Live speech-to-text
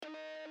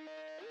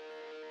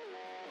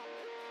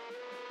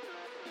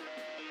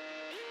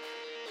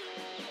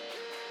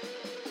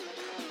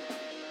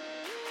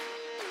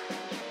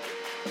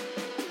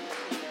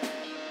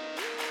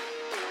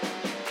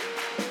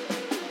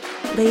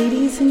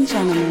Ladies and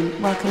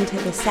gentlemen, welcome to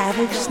the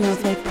Savage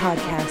Snowflake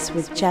Podcast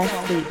with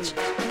Jeff Leach,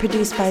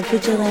 produced by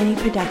Vigilante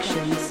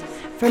Productions.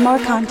 For more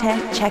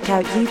content, check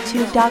out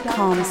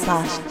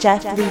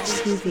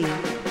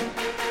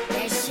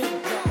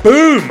youtube.com/JeffLeachTV.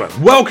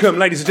 Boom! Welcome,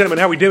 ladies and gentlemen.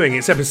 How are we doing?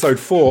 It's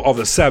episode 4 of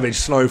the Savage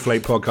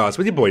Snowflake Podcast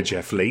with your boy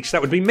Jeff Leach. That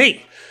would be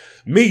me.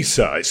 Me,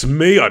 sir. It's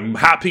me. I'm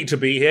happy to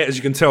be here. As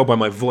you can tell by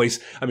my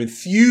voice, I'm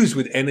enthused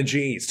with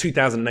energy. It's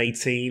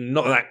 2018.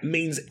 Not that that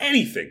means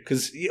anything,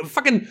 because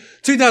fucking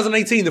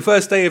 2018, the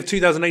first day of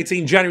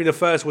 2018, January the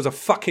 1st, was a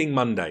fucking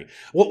Monday.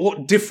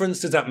 What difference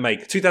does that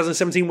make?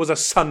 2017 was a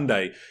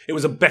Sunday. It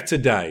was a better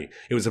day.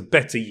 It was a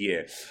better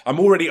year. I'm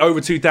already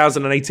over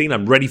 2018.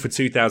 I'm ready for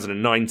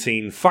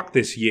 2019. Fuck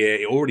this year.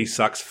 It already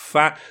sucks.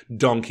 Fat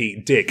donkey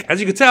dick.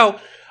 As you can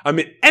tell, I'm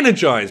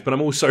energized, but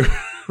I'm also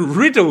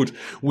riddled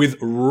with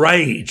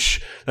rage.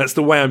 That's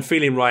the way I'm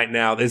feeling right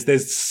now.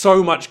 There's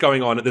so much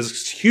going on.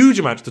 There's huge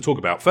amounts to talk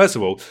about. First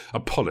of all,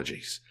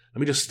 apologies.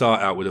 Let me just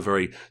start out with a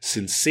very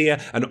sincere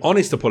and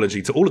honest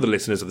apology to all of the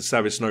listeners of the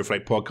Savage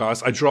Snowflake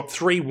Podcast. I dropped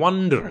 3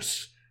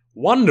 wondrous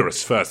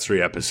first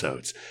 3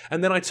 episodes,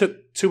 and then I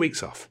took 2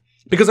 weeks off.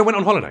 Because I went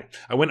on holiday.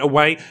 I went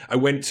away. I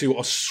went to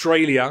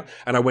Australia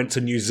and I went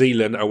to New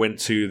Zealand. I went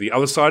to the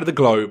other side of the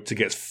globe to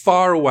get as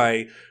far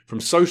away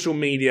from social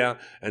media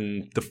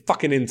and the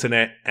fucking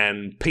internet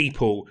and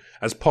people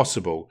as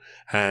possible,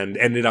 and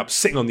ended up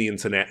sitting on the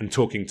internet and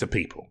talking to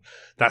people.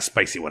 That's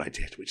basically what I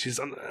did, which is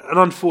an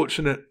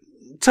unfortunate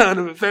turn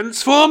of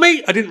events for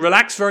me. I didn't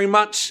relax very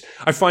much.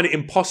 I find it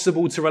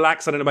impossible to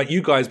relax. I don't know about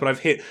you guys, but I've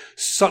hit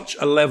such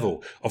a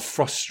level of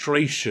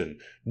frustration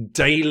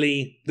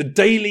the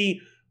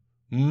daily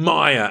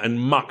mire and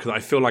muck that I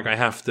feel like I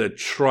have to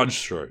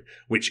trudge through,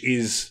 which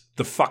is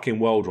the fucking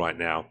world right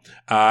now,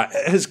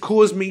 has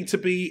caused me to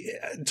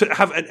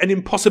have an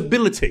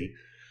impossibility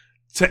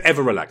to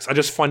ever relax. I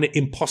just find it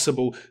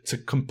impossible to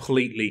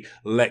completely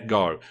let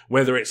go.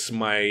 Whether it's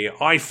my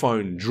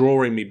iPhone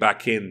drawing me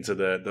back into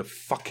the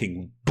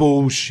fucking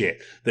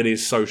bullshit that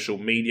is social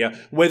media,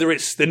 whether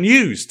it's the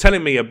news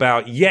telling me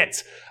about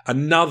yet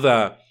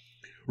another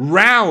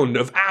round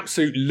of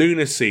absolute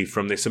lunacy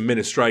from this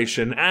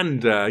administration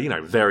and,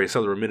 various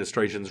other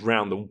administrations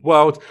around the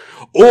world,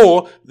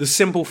 or the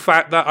simple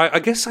fact that I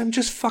guess I'm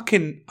just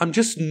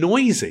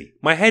noisy.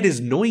 My head is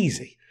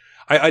noisy.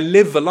 I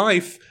live a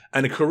life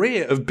and a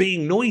career of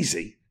being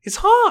noisy. It's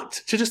hard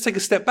to just take a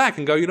step back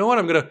and go, you know what,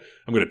 I'm gonna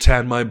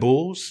tan my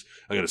balls,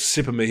 I'm gonna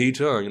sip a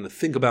mojito, I'm gonna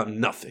think about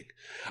nothing.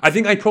 I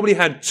think I probably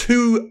had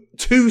two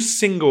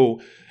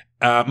single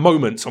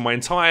moments on my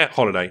entire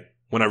holiday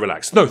when I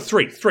relaxed. No,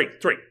 three.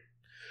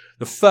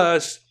 The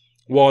first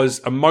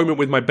was a moment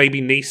with my baby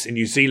niece in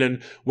New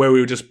Zealand where we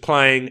were just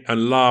playing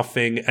and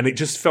laughing, and it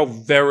just felt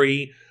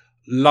very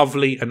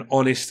lovely and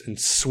honest and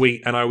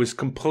sweet, and I was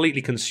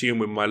completely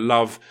consumed with my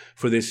love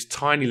for this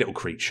tiny little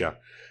creature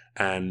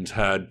and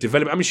her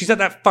development. I mean, she's at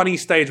that funny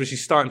stage where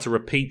she's starting to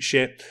repeat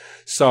shit,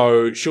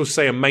 so she'll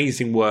say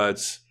amazing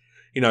words.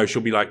 You know,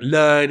 she'll be like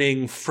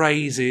learning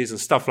phrases and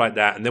stuff like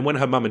that. And then when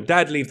her mum and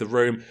dad leave the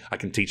room, I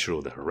can teach her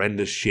all the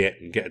horrendous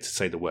shit and get her to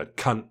say the word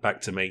cunt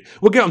back to me.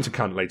 We'll get on to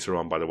cunt later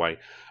on, by the way.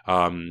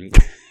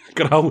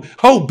 Got a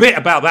whole bit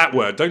about that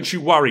word. Don't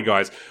you worry,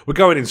 guys. We're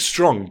going in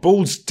strong,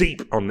 balls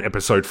deep on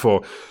episode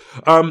 4.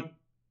 But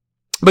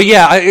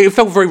yeah, it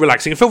felt very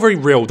relaxing. It felt very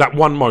real, that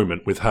one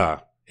moment with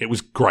her. It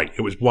was great.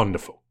 It was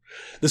wonderful.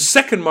 The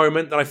second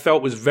moment that I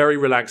felt was very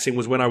relaxing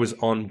was when I was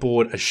on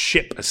board a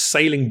ship, a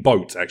sailing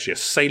boat, actually, a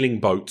sailing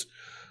boat.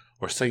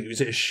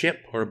 Is it a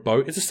ship or a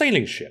boat? It's a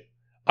sailing ship.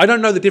 I don't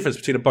know the difference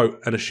between a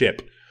boat and a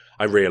ship,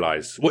 I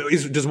realise.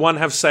 Does one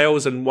have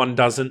sails and one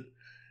doesn't?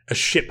 A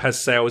ship has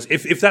sails.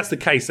 If that's the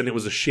case, then it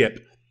was a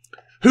ship.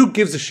 Who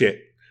gives a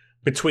shit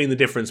between the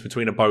difference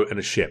between a boat and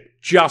a ship?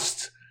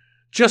 Just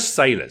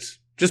sailors.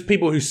 Just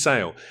people who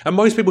sail. And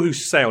most people who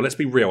sail, let's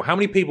be real, how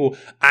many people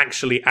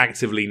actually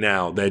actively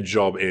now, their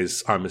job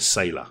is, I'm a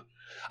sailor?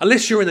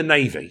 Unless you're in the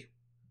Navy.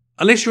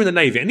 And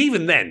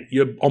even then,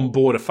 you're on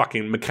board a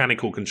fucking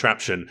mechanical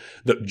contraption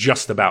that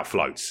just about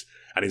floats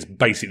and is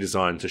basically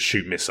designed to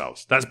shoot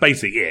missiles. That's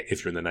basically it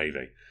if you're in the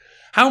Navy.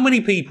 How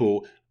many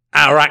people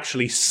are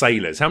actually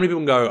sailors? How many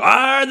people go,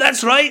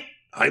 that's right,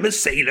 I'm a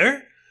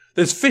sailor?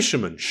 There's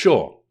fishermen,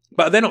 sure.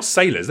 But they're not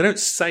sailors. They don't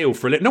sail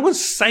for a living. No one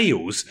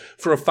sails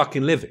for a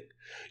fucking living.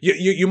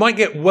 You might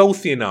get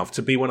wealthy enough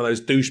to be one of those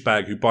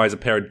douchebag who buys a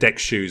pair of deck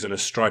shoes and a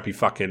stripy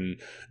fucking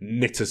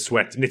knitted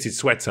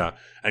sweater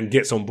and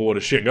gets on board a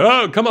ship and go,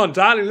 oh, come on,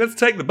 darling, let's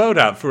take the boat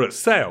out for a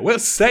sail. We're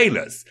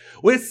sailors.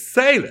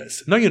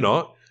 No, you're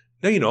not.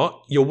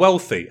 You're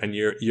wealthy and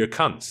you're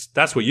cunts.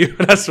 That's what you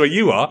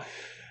are.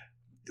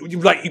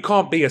 Like, you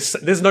can't be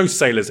there's no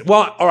sailors.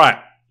 Well, all right.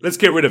 Let's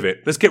get rid of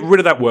it. Let's get rid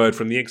of that word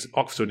from the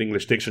Oxford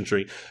English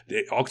Dictionary.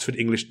 The Oxford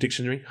English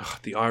Dictionary? Ugh,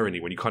 the irony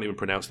when you can't even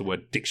pronounce the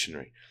word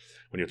dictionary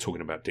when you're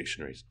talking about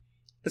dictionaries.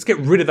 Let's get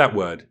rid of that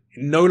word.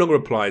 It no longer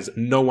applies.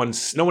 No one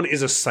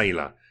is a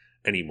sailor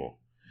anymore.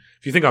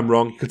 If you think I'm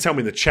wrong, you can tell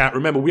me in the chat.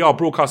 Remember, we are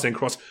broadcasting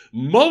across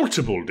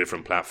multiple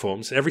different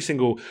platforms. Every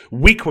single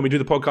week when we do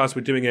the podcast,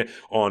 we're doing it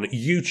on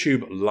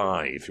YouTube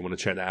Live. If you want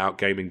to check that out,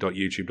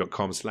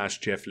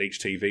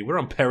 gaming.youtube.com/JeffLeachTV. We're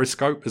on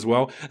Periscope as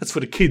well. That's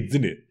for the kids,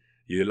 isn't it?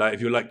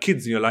 If you're like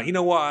kids and you're like, you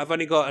know what, I've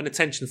only got an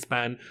attention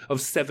span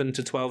of 7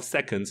 to 12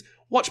 seconds,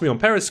 watch me on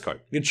Periscope.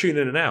 You can tune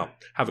in and out.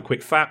 Have a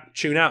quick fap,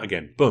 tune out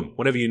again. Boom,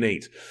 whatever you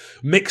need.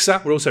 Mixer,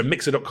 we're also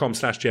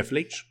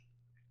mixer.com/JeffLeach.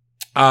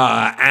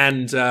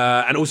 And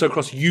also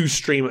across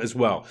Ustream as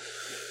well.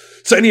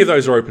 So any of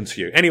those are open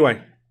to you.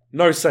 Anyway,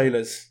 no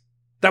sailors.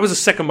 That was the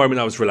second moment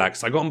I was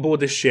relaxed. I got on board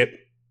this ship,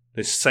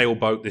 this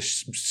sailboat,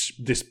 this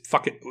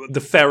the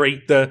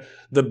ferry, the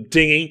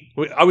dinghy.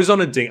 I was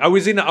on a dinghy. I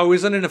was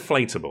on an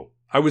inflatable.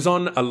 I was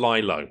on a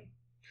lilo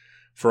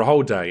for a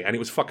whole day, and it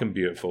was fucking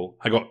beautiful.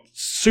 I got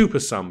super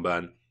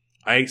sunburned.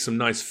 I ate some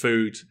nice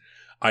food.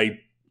 I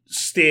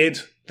steered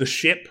the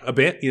ship a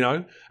bit,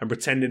 and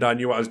pretended I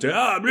knew what I was doing.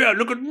 Oh, yeah,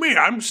 look at me.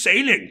 I'm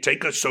sailing.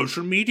 Take a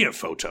social media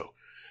photo.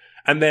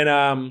 And then,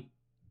 and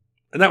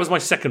that was my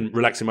second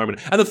relaxing moment.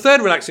 And the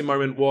third relaxing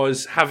moment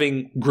was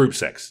having group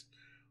sex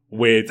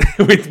with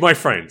my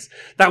friends.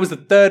 That was the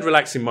third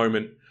relaxing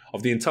moment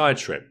of the entire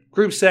trip.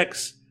 Group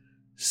sex,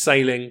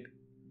 sailing,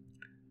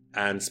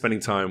 and spending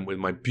time with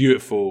my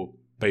beautiful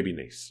baby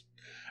niece.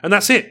 And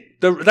that's it.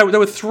 There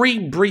were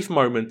 3 brief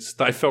moments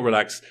that I felt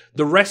relaxed.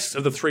 The rest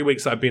of the 3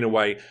 weeks that I've been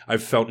away,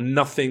 I've felt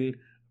nothing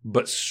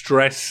but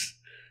stress,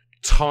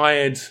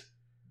 tired,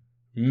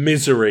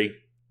 misery,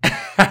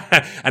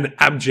 and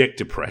abject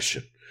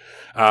depression.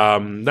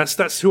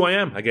 That's who I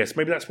am, I guess.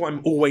 Maybe that's what I'm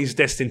always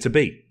destined to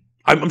be.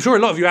 I'm sure a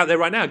lot of you out there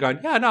right now are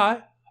going, yeah,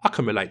 no, I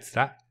can relate to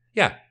that.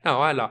 Yeah,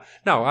 I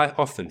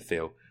often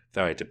feel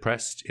very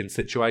depressed in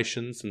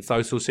situations and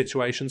social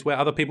situations where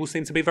other people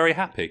seem to be very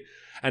happy.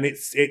 And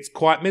it's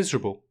quite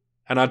miserable.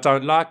 And I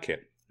don't like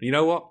it. You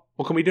know what?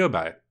 What can we do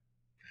about it?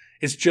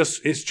 It's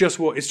just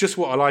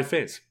what our life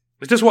is.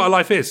 It's just what our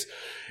life is.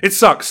 It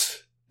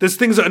sucks. There's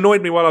things that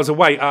annoyed me while I was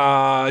away.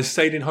 I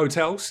stayed in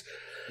hotels.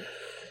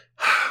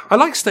 I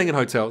like staying in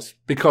hotels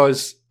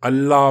because I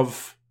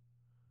love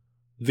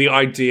the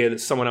idea that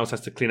someone else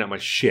has to clean up my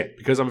shit,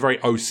 because I'm very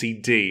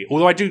OCD.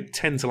 Although I do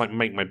tend to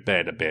make my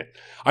bed a bit.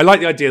 I like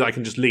the idea that I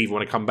can just leave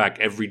when I come back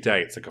every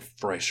day. It's like a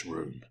fresh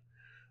room.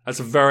 That's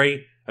a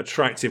very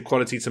attractive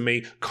quality to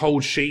me.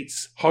 Cold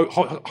sheets.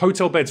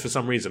 Hotel beds, for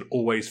some reason,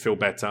 always feel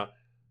better.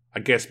 I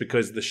guess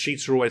because the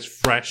sheets are always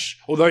fresh.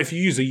 Although if you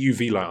use a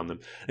UV light on them,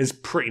 there's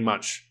pretty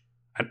much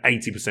an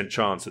 80%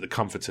 chance that the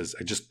comforters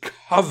are just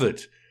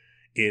covered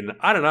in,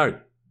 I don't know,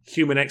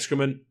 human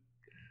excrement.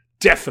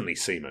 Definitely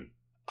semen.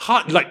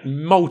 Like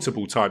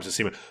multiple types of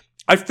semen.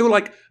 I feel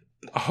like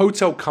a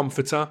hotel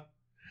comforter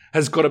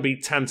has got to be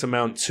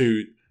tantamount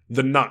to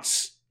the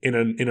nuts in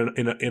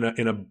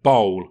a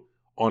bowl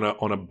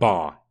on a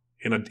bar.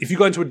 If you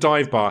go into a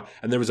dive bar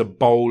and there is a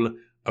bowl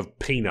of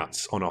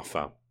peanuts on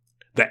offer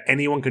that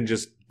anyone can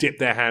just dip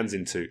their hands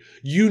into,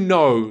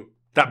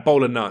 that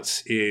bowl of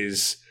nuts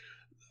is,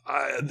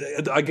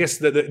 I guess,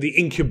 the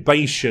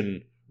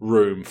incubation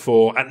room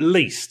for at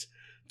least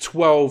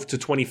 12 to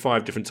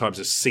 25 different types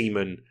of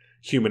semen,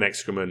 human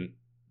excrement,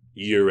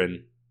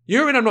 urine.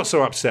 Urine I'm not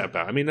so upset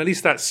about. I mean, at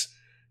least that's,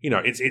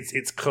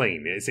 it's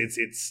clean.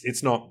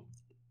 It's not,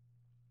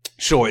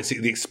 sure, it's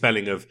the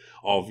expelling of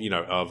of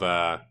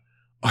the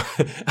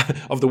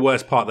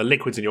worst part, the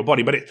liquids in your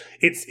body, but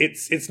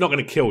it's not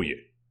going to kill you.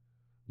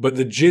 But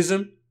the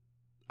jism,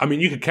 I mean,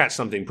 you could catch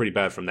something pretty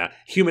bad from that.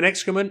 Human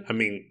excrement, I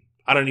mean,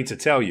 I don't need to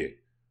tell you.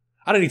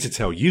 I don't need to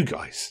tell you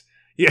guys.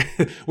 Yeah,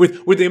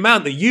 with the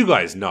amount that you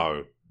guys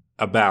know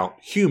about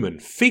human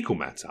fecal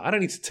matter, I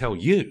don't need to tell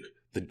you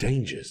the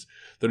dangers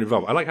that are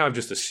involved. I like how I've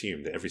just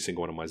assumed that every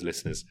single one of my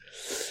listeners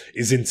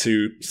is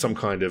into some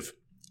kind of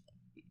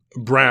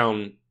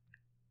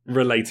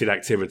brown-related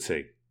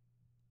activity.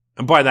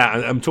 And by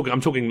that, I'm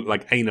talking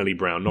like anally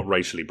brown, not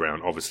racially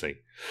brown, obviously.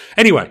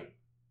 Anyway,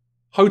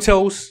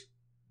 hotels,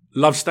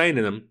 love staying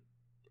in them.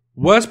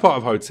 Worst part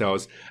of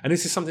hotels, and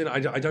this is something that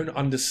I don't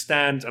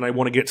understand, and I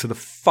want to get to the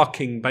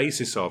fucking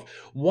basis of.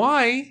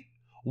 Why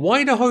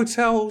do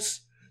hotels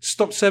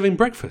stop serving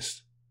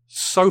breakfast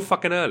so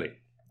fucking early?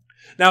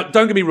 Now,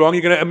 don't get me wrong,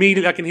 you're going to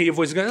immediately, I can hear your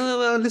voice going,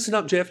 oh, listen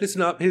up, Jeff,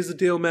 listen up. Here's the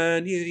deal,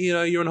 man.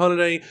 You're on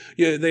holiday.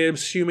 They're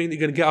assuming that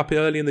you're going to get up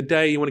early in the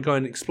day. You want to go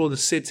and explore the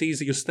cities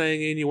that you're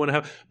staying in. You want to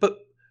have, but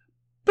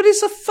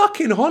it's a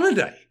fucking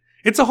holiday.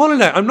 It's a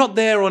holiday. I'm not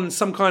there on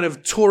some kind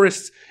of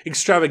tourist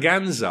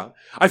extravaganza.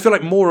 I feel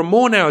like more and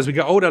more now as we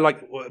get older,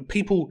 like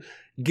people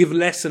give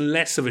less and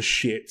less of a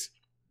shit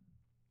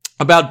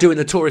about doing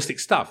the touristic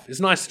stuff.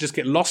 It's nice to just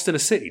get lost in a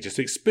city, just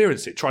to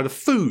experience it, try the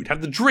food, have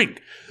the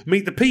drink,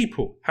 meet the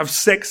people, have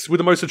sex with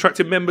the most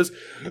attractive members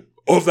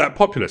of that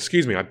populace.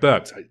 Excuse me, I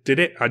burped. I did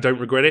it. I don't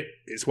regret it.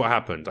 It's what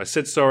happened. I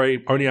said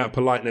sorry, only out of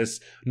politeness,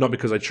 not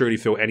because I truly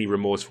feel any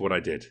remorse for what I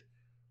did.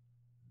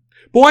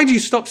 But why do you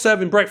stop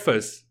serving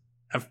breakfast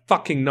at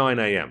fucking 9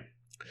 a.m?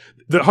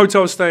 The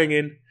hotel I was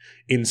staying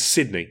in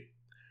Sydney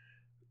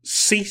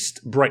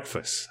ceased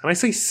breakfast. And I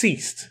say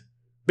ceased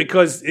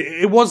because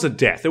it was a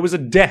death. There was a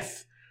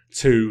death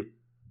to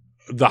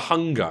the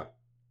hunger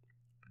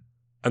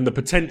and the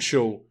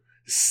potential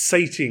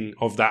sating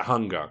of that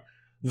hunger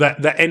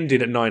that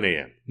ended at 9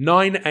 a.m.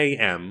 9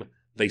 a.m.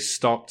 they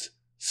stopped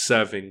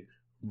serving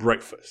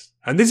breakfast.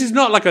 And this is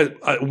not like a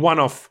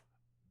one-off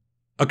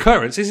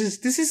occurrence. This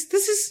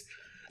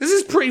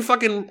is pretty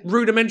fucking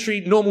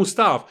rudimentary normal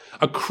stuff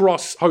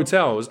across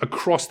hotels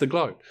across the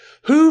globe.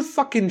 Who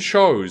fucking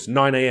chose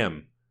 9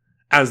 a.m.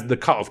 as the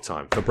cutoff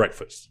time for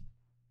breakfast?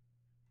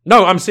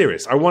 No, I'm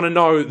serious. I want to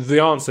know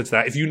the answer to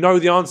that. If you know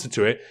the answer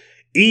to it,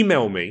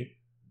 email me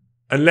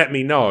and let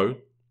me know.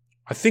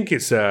 I think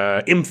it's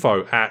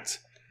info at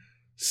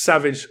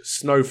Savage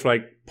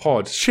Snowflake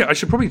Pod. Shit, I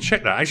should probably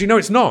check that. Actually, no,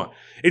 it's not.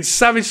 It's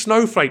Savage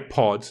Snowflake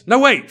Pod. No,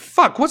 wait.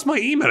 Fuck, what's my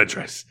email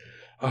address?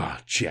 Oh,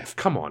 Jeff,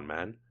 come on,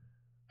 man.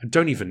 I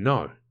don't even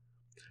know.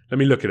 Let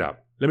me look it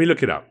up.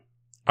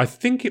 I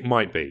think it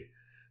might be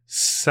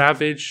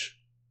Savage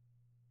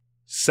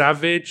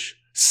Podcast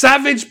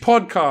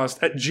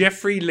at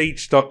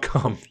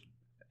jeffreyleach.com.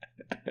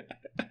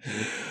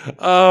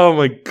 Oh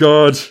my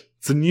God.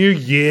 It's a new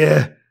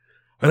year.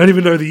 I don't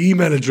even know the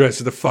email address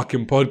of the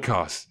fucking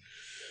podcast.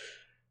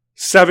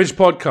 Savage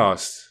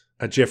Podcast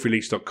at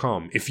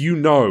jeffreyleach.com. If you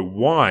know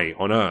why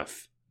on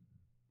earth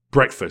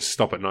breakfast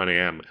stop at 9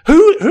 a.m.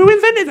 Who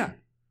invented that?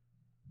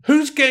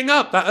 Who's getting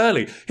up that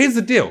early? Here's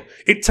the deal.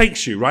 It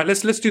takes you, right?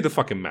 Let's do the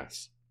fucking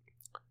maths.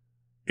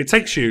 It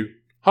takes you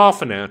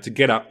half an hour to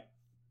get up,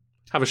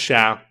 have a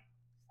shower,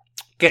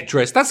 get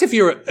dressed. That's if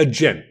you're a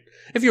gent.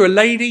 If you're a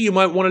lady, you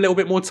might want a little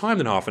bit more time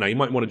than half an hour. You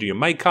might want to do your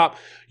makeup.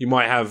 You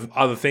might have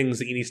other things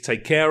that you need to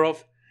take care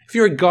of. If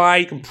you're a guy,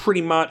 you can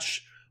pretty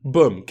much,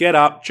 boom, get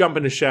up, jump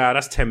in the shower.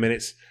 That's 10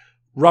 minutes.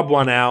 Rub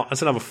one out.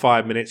 That's another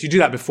 5 minutes. You do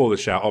that before the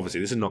shower, obviously.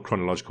 This is not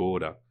chronological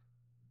order.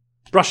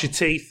 Brush your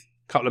teeth.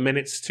 Couple of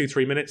minutes,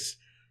 2-3 minutes.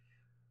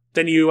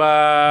 Then you put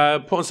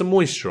on some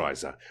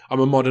moisturizer. I'm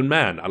a modern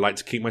man. I like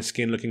to keep my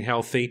skin looking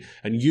healthy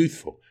and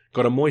youthful.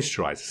 Got to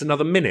moisturize. It's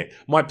another minute.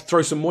 Might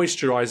throw some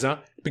moisturizer.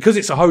 Because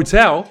it's a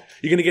hotel,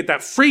 you're going to get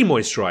that free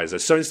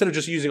moisturizer. So instead of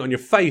just using it on your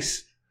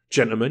face,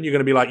 gentlemen, you're going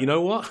to be like, you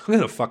know what? I'm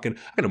going to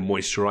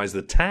moisturize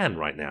the tan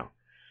right now.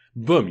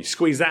 Boom. You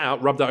squeeze that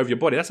out, rub that over your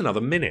body. That's another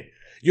minute.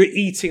 You're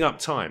eating up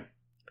time.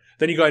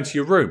 Then you go into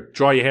your room,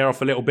 dry your hair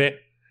off a little bit,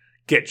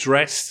 get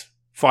dressed.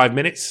 5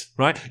 minutes,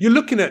 right? You're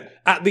looking at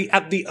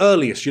the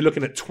earliest, you're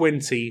looking at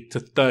 20 to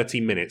 30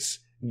 minutes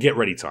get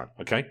ready time,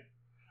 okay?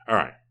 All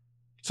right.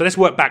 So let's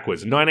work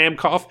backwards. 9 a.m.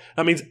 cutoff,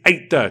 that means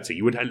 8:30.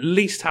 You would at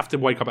least have to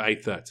wake up at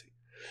 8:30.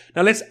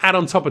 Now let's add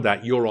on top of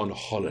that, you're on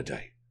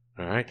holiday,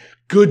 all right?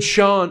 Good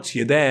chance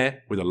you're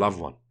there with a loved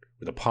one,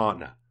 with a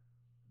partner.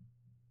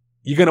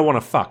 You're going to want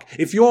to fuck.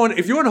 If you're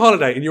on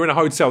holiday and you're in a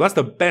hotel, that's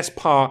the best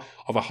part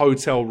of a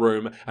hotel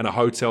room and a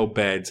hotel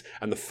bed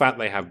and the fact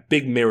they have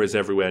big mirrors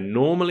everywhere.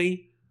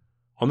 Normally,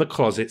 on the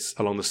closets,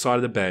 along the side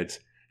of the bed,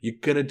 you're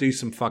going to do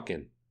some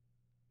fucking.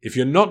 If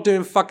you're not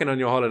doing fucking on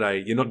your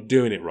holiday, you're not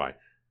doing it right.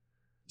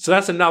 So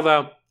that's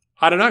another,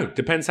 I don't know,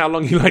 depends how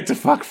long you like to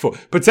fuck for.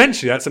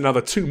 Potentially, that's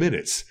another 2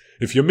 minutes.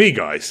 If you're me,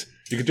 guys,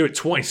 you could do it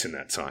twice in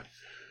that time.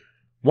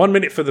 1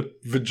 minute for the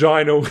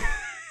vaginal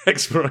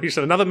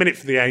exploration, another minute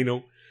for the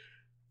anal.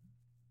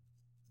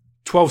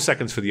 12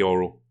 seconds for the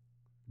oral.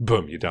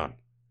 Boom, you're done.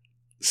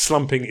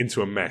 Slumping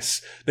into a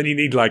mess. Then you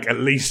need like at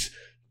least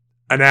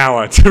an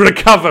hour to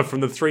recover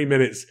from the 3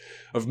 minutes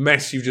of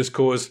mess you've just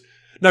caused.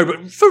 No,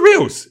 but for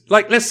reals.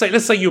 Like let's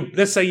say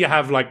you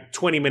have like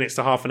 20 minutes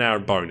to half an hour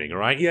of boning, all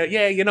right?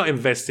 Yeah, you're not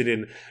invested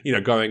in,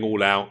 going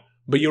all out,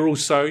 but you're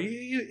also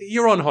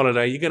you're on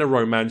holiday, you're going to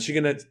romance, you're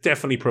going to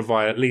definitely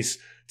provide at least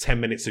 10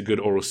 minutes of good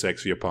oral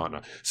sex for your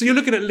partner. So you're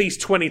looking at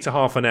least 20 to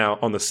half an hour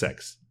on the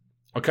sex.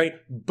 Okay?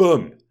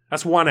 Boom.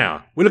 That's 1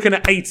 hour. We're looking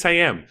at 8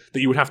 a.m. that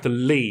you would have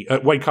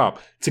to wake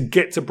up to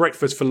get to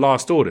breakfast for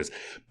last orders.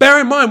 Bear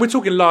in mind, we're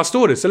talking last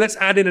orders, so let's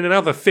add in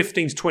another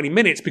 15 to 20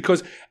 minutes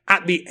because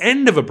at the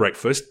end of a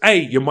breakfast, A,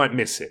 you might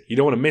miss it. You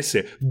don't want to miss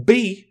it.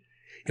 B,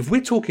 if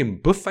we're talking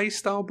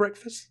buffet-style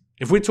breakfast,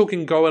 if we're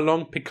talking go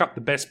along, pick up the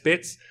best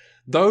bits,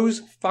 those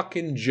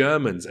fucking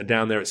Germans are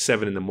down there at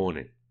 7 in the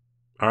morning.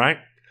 All right?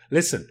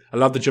 Listen, I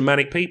love the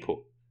Germanic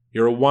people.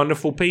 You're a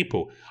wonderful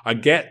people. I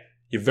get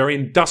you're very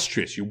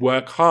industrious. You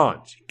work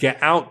hard. You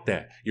get out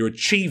there. You're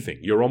achieving.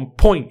 You're on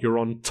point. You're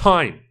on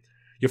time.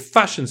 Your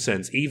fashion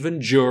sense, even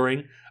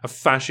during a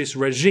fascist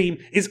regime,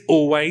 is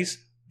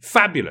always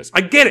fabulous.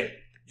 I get it.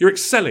 You're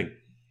excelling.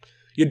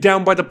 You're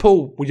down by the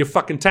pool with your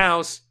fucking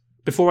towels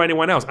before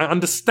anyone else. I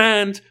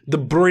understand the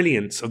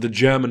brilliance of the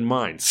German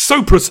mind.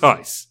 So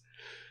precise.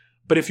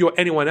 But if you're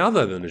anyone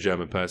other than a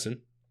German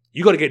person,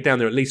 you got to get down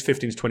there at least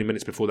 15 to 20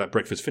 minutes before that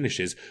breakfast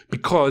finishes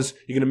because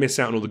you're going to miss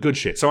out on all the good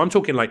shit. So I'm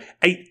talking like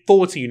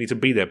 8:40 you need to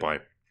be there by.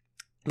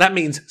 That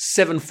means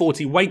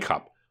 7:40 wake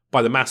up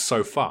by the maths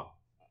so far.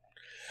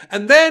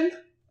 And then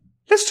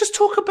let's just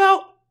talk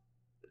about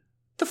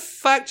the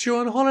fact you're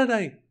on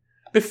holiday.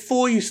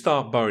 Before you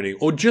start boning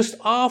or just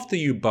after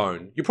you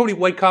bone, you probably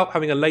wake up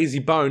having a lazy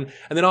bone.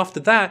 And then after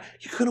that,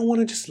 you're going to want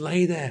to just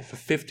lay there for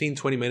 15,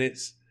 20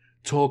 minutes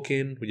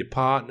talking with your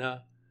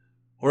partner.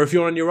 Or if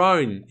you're on your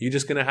own, you're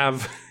just going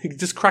to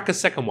just crack a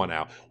second one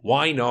out.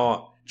 Why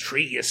not?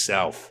 Treat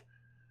yourself.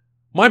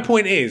 My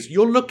point is,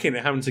 you're looking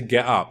at having to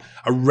get up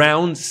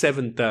around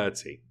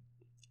 7:30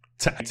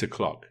 to 8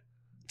 o'clock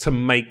to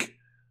make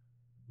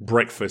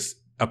breakfast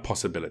a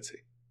possibility.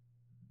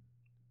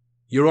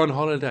 You're on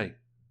holiday.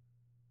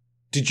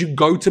 Did you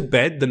go to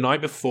bed the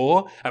night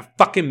before at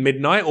fucking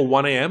midnight or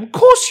 1 a.m.? Of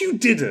course you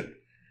didn't.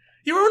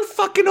 You're on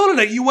fucking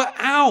holiday. You were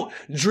out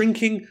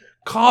drinking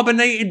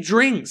carbonated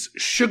drinks,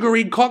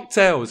 sugary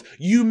cocktails.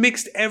 You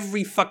mixed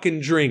every fucking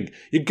drink.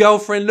 Your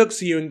girlfriend looks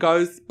at you and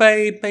goes,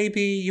 babe,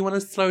 maybe you want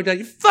to slow down.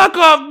 You fuck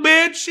off,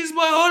 bitch. It's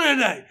my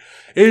holiday.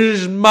 It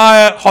is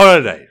my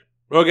holiday.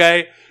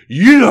 Okay?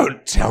 You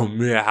don't tell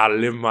me how to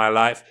live my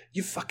life.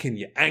 You're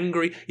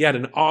angry. You had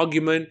an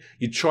argument.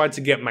 You tried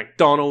to get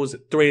McDonald's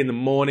at 3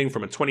 a.m.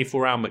 from a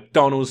 24-hour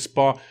McDonald's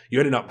spot. You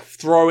ended up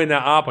throwing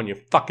that up on your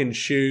fucking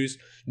shoes.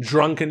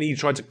 Drunkenly, you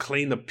tried to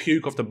clean the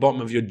puke off the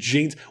bottom of your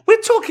jeans.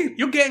 We're talking,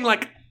 you're getting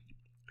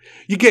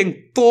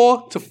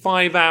 4 to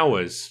 5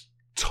 hours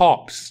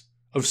tops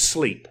of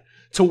sleep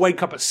to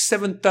wake up at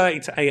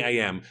 7:30 to 8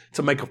 a.m.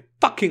 to make a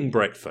fucking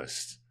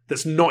breakfast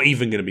that's not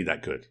even going to be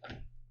that good.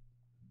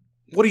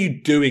 What are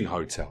you doing,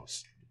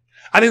 hotels?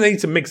 I think they need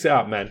to mix it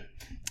up, man.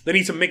 They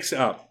need to mix it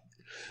up.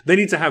 They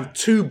need to have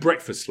 2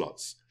 breakfast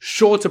slots,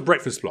 shorter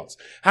breakfast slots.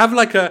 Have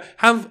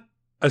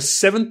a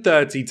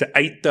 7:30 to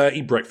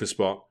 8:30 breakfast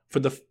spot for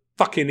the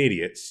fucking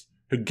idiots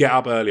who get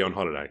up early on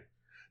holiday.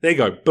 There you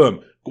go. Boom.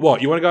 What?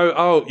 You want to go?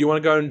 Oh, you want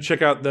to go and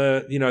check out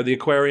the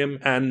aquarium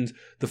and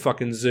the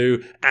fucking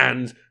zoo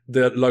and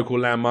the local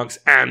landmarks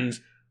and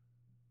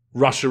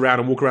rush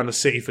around and walk around the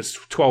city for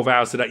 12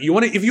 hours today.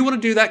 If you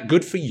want to do that,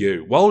 good for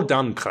you. Well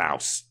done,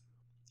 Klaus.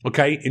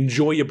 Okay?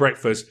 Enjoy your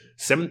breakfast.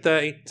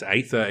 7:30 to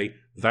 8:30.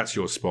 That's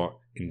your spot.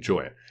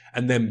 Enjoy it.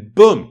 And then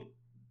boom.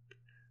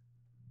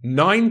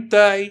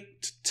 9:30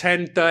 to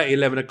 10:30,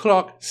 11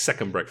 o'clock,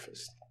 second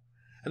breakfast.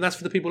 And that's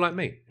for the people like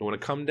me. They want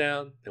to come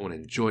down. They want to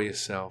enjoy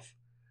yourself.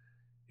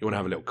 You want to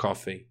have a little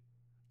coffee.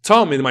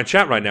 Tom in my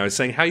chat right now is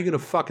saying, how are you going to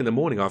fuck in the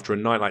morning after a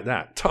night like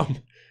that? Tom,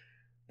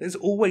 there's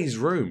always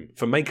room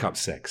for makeup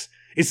sex.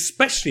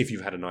 Especially if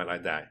you've had a night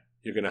like that.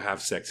 You're going to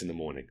have sex in the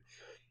morning.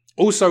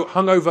 Also,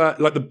 hungover,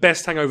 like the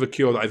best hangover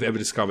cure that I've ever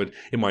discovered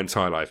in my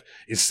entire life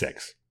is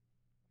sex.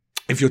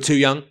 If you're too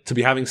young to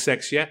be having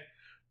sex yet,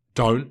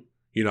 don't.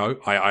 You know,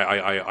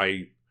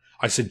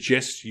 I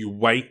suggest you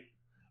wait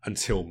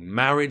until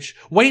marriage.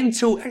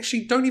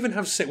 Don't even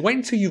have sex. Wait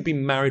until you've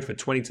been married for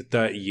 20 to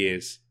 30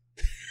 years.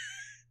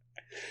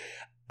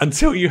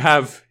 Until you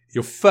have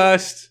your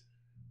first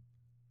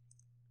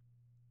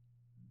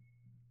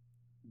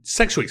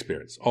sexual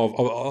experience of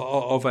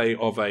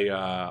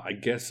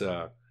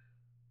a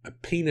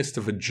penis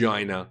to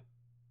vagina.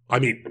 I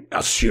mean,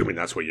 assuming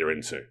that's what you're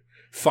into.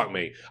 Fuck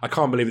me. I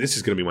can't believe this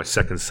is going to be my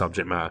second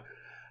subject matter.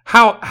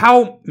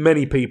 How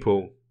many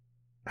people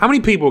are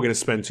going to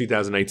spend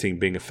 2018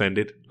 being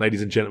offended,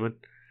 ladies and gentlemen?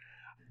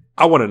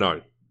 I want to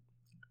know.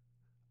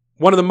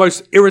 One of the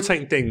most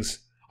irritating things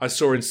I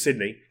saw in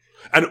Sydney,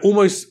 and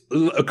almost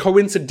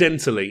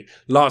coincidentally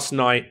last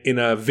night in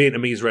a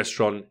Vietnamese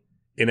restaurant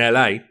in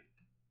LA,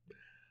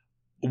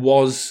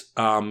 was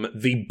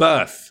the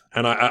birth.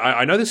 And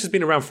I know this has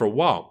been around for a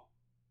while.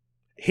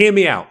 Hear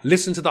me out.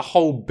 Listen to the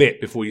whole bit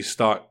before you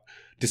start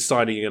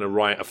deciding you're going to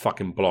write a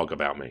fucking blog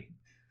about me.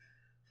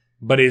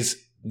 But is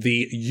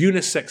the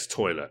unisex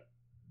toilet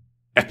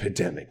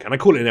epidemic. And I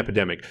call it an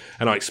epidemic,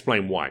 and I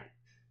explain why.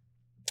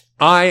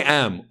 I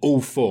am all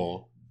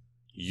for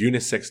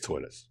unisex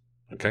toilets.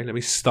 Okay, let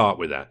me start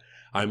with that.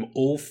 I'm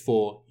all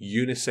for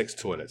unisex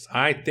toilets.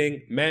 I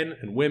think men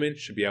and women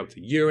should be able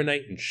to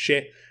urinate and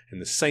shit in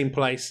the same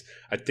place.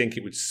 I think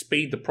it would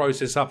speed the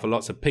process up for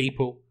lots of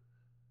people.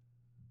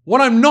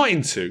 What I'm not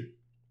into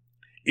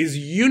is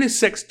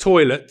unisex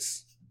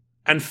toilets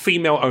and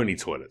female-only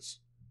toilets.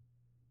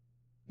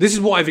 This is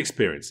what I've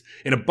experienced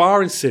in a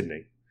bar in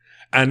Sydney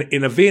and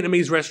in a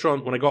Vietnamese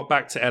restaurant when I got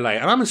back to LA.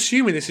 And I'm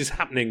assuming this is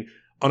happening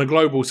on a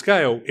global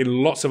scale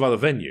in lots of other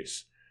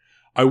venues.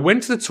 I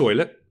went to the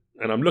toilet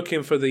and I'm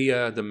looking for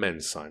the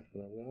men's sign.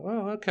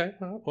 Oh, okay.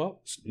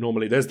 Well,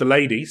 normally there's the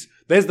ladies.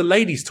 There's the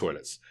ladies'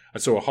 toilets. I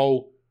saw a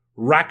whole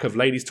rack of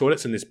ladies'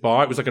 toilets in this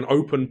bar. It was like an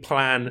open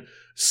plan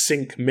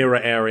sink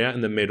mirror area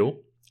in the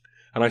middle.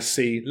 And I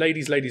see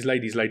ladies, ladies,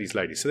 ladies, ladies,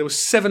 ladies. So there were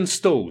 7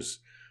 stalls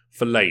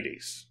for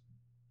ladies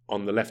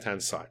on the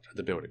left-hand side of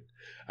the building.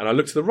 And I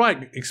looked to the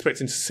right,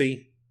 expecting to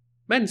see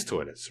men's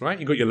toilets, right?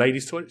 You've got your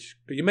ladies' toilets,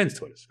 you've got your men's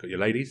toilets. You've got your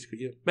ladies, you've got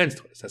your men's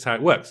toilets. That's how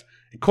it works.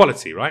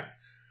 Equality, right?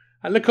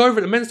 I look over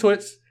at the men's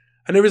toilets,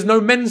 and there is no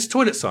men's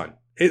toilet sign.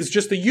 It's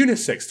just a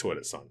unisex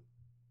toilet sign.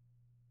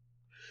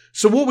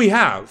 So what we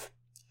have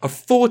are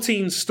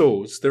 14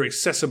 stalls that are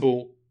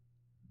accessible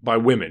by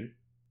women,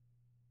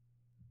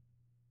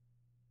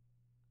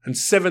 and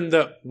 7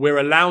 that we're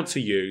allowed to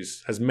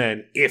use as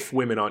men if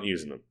women aren't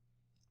using them.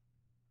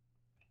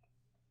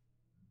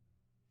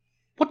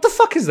 What the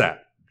fuck is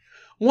that?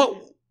 What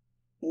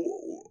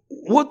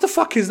the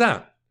fuck is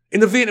that? In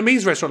the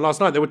Vietnamese restaurant last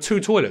night, there were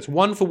 2 toilets,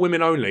 one for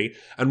women only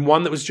and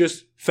one that was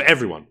just for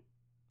everyone.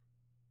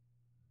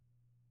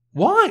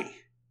 Why?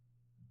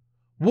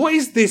 What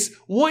is this?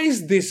 What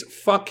is this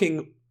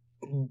fucking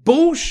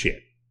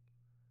bullshit?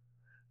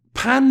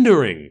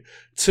 Pandering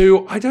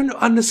to, I don't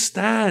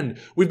understand.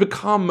 We've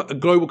become a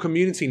global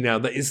community now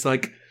that is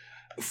like,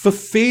 for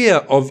fear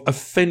of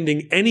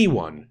offending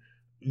anyone,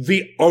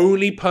 the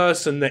only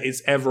person that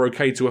it's ever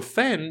okay to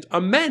offend are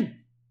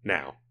men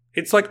now.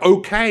 It's like,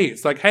 okay.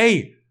 It's like,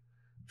 hey,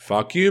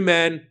 fuck you,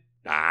 men.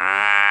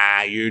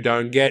 You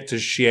don't get to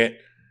shit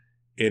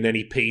in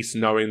any peace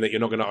knowing that you're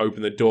not going to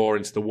open the door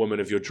into the woman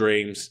of your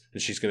dreams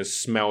and she's going to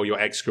smell your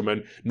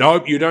excrement.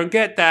 Nope, you don't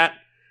get that.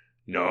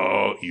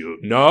 No.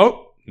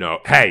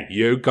 Hey,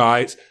 you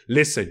guys,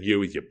 listen, you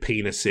with your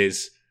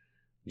penises,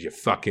 your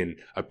fucking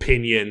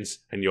opinions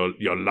and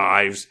your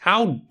lives.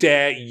 How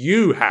dare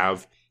you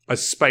have a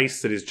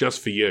space that is just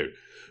for you?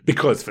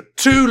 Because for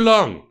too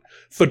long,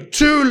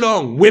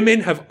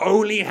 women have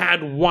only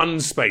had one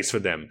space for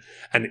them.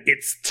 And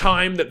it's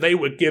time that they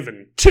were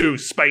given two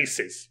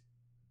spaces.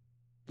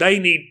 They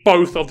need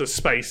both of the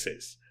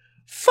spaces.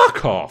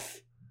 Fuck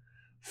off.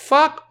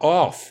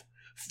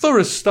 For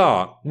a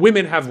start,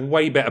 women have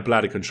way better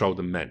bladder control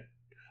than men.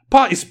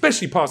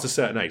 Especially past a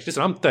certain age.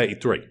 Listen, I'm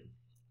 33.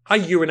 I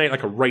urinate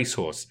like a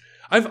racehorse.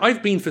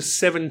 I've been for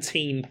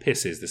 17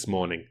 pisses this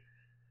morning.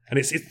 And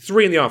it's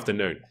 3 in the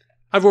afternoon.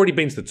 I've already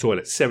been to the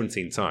toilet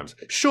 17 times.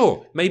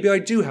 Sure, maybe I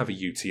do have a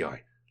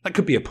UTI. That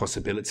could be a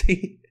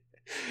possibility.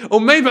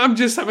 Or maybe I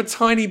just have a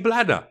tiny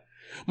bladder.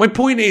 My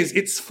point is,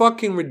 it's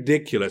fucking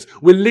ridiculous.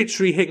 We're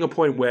literally hitting a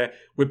point where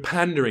we're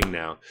pandering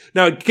now.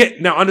 Now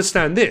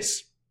understand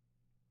this.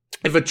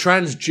 If a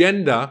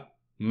transgender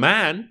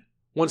man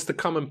wants to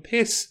come and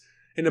piss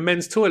in the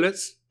men's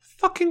toilets,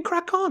 fucking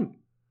crack on.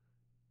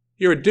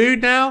 You're a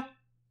dude now.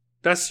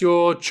 That's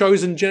your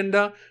chosen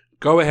gender.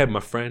 Go ahead, my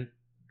friend.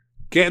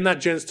 Get in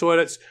that gents'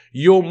 toilets.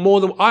 You're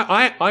more than...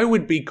 I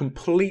would be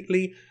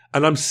completely...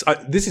 And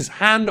this is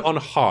hand on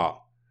heart.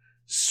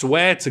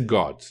 Swear to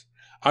God.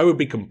 I would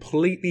be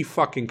completely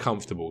fucking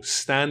comfortable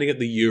standing at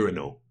the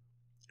urinal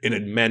in a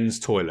men's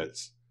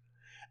toilets.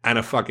 And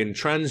a fucking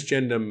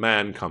transgender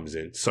man comes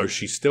in. So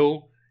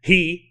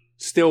he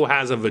still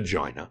has a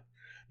vagina.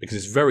 Because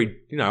it's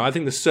very... I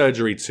think the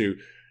surgery to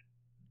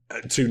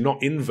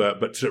not invert,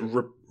 but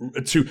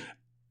to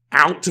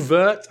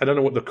outvert, I don't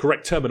know what the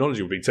correct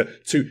terminology would be,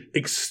 to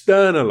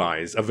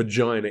externalize a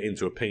vagina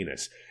into a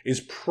penis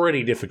is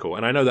pretty difficult.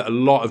 And I know that a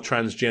lot of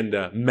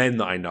transgender men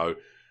that I know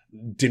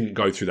didn't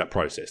go through that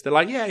process. They're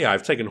like, yeah,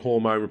 I've taken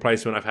hormone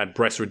replacement, I've had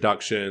breast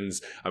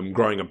reductions, I'm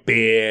growing a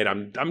beard,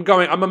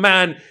 I'm a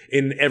man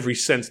in every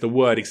sense of the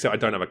word, except I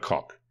don't have a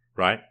cock,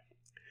 right?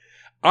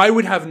 I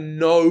would have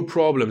no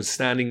problem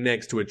standing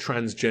next to a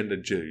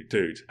transgender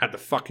dude at the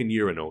fucking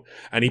urinal,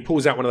 and he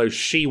pulls out one of those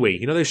shiwi.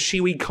 You know those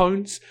shiwi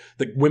cones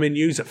that women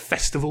use at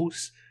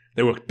festivals?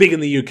 They were big in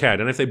the UK. I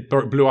don't know if they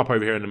blew up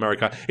over here in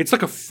America. It's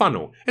like a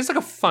funnel.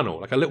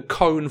 Like a little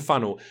cone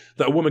funnel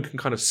that a woman can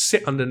kind of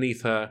sit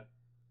underneath her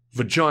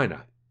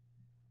vagina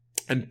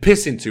and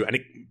piss into, and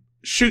it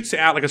shoots it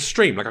out like a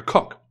stream, like a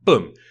cock.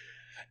 Boom.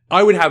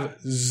 I would have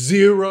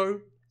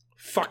zero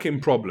fucking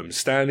problem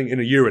standing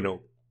in a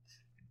urinal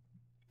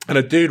and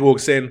a dude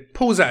walks in,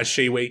 pulls out a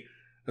shiwi,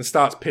 and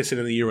starts pissing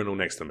in the urinal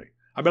next to me.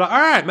 I'd be like, all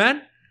right,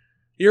 man.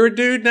 You're a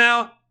dude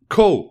now?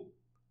 Cool.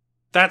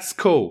 That's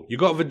cool. You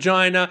got a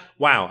vagina?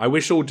 Wow, I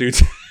wish all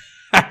dudes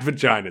had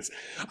vaginas.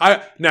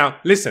 Now,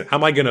 listen,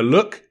 am I going to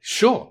look?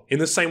 Sure. In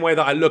the same way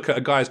that I look at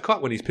a guy's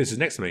cock when he pisses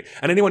next to me.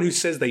 And anyone who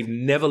says they've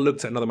never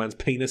looked at another man's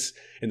penis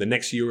in the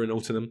next urinal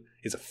to them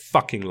is a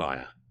fucking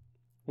liar.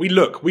 We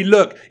look.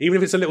 Even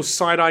if it's a little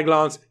side-eye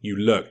glance, you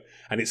look.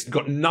 And it's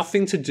got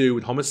nothing to do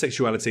with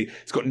homosexuality.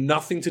 It's got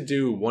nothing to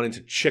do with wanting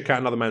to check out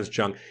another man's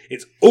junk.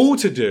 It's all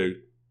to do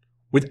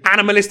with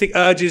animalistic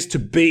urges to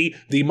be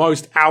the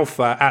most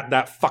alpha at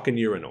that fucking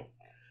urinal.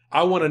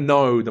 I want to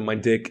know that my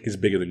dick is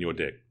bigger than your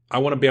dick. I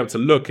want to be able to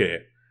look at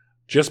it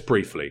just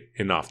briefly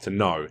enough to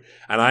know.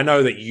 And I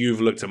know that you've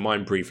looked at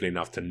mine briefly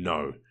enough to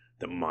know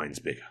that mine's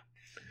bigger.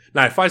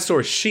 Now, if I saw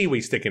a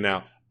shiwi sticking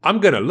out, I'm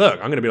going to look.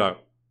 I'm going to be like,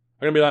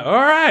 all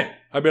right.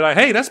 I'd be like,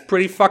 hey, that's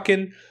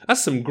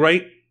some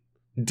great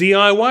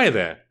DIY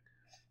there.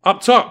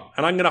 Up top.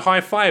 And I'm going to high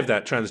five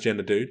that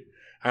transgender dude.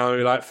 And I'll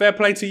be like, fair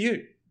play to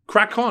you.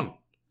 Crack on.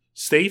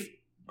 Steve,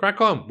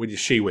 crack on with your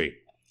shiwi.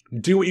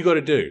 Do what you got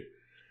to do.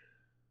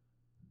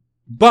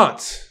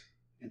 But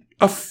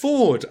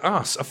afford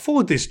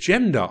this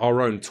gender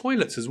our own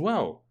toilets as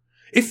well.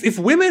 If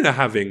women are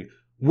having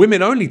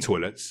women-only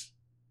toilets,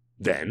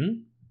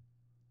 then,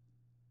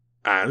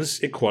 as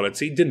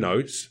equality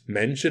denotes,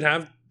 men should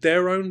have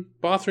their own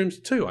bathrooms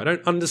too. I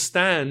don't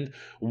understand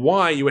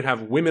why you would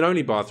have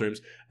women-only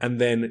bathrooms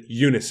and then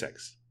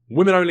unisex.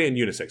 Women-only and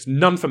unisex.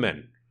 None for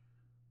men.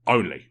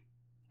 Only.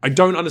 I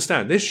don't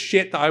understand. This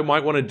shit that I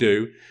might want to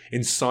do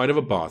inside of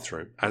a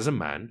bathroom as a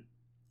man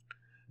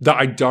that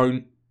I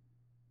don't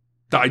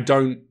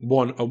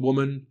want a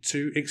woman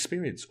to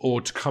experience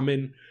or to come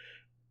in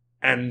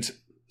and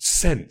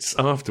sense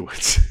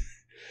afterwards.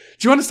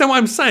 Do you understand what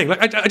I'm saying?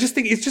 Like, I just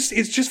think it's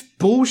just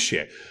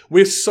bullshit.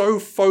 We're so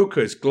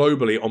focused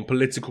globally on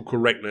political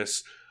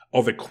correctness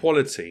of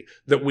equality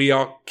that we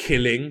are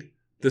killing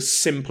the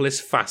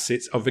simplest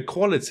facets of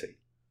equality.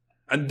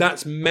 And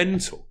that's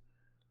mental.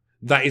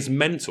 That is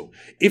mental.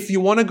 If you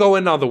want to go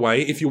another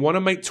way, if you want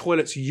to make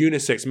toilets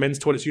unisex, men's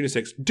toilets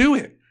unisex, do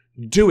it.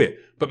 Do it.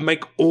 But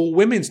make all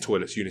women's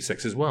toilets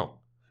unisex as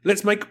well.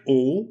 Let's make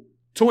all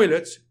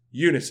toilets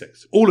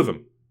unisex. All of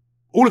them.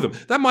 All of them.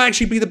 That might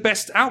actually be the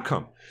best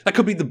outcome. That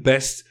could be the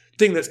best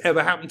thing that's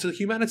ever happened to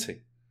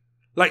humanity.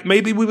 Like,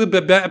 maybe we would be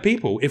better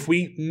people if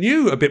we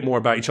knew a bit more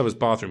about each other's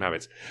bathroom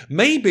habits.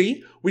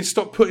 Maybe we'd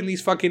stop putting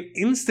these fucking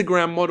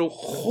Instagram model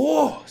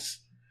whores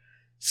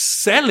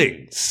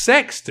selling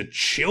sex to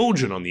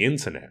children on the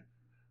internet.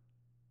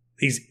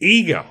 These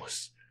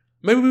egos.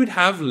 Maybe we would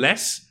have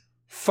less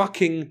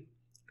fucking...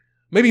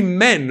 Maybe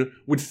men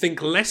would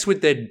think less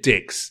with their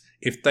dicks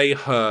if they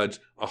heard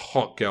a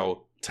hot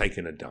girl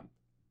taking a dump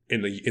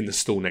in the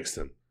stall next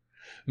to them.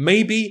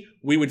 Maybe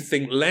we would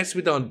think less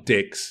with our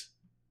dicks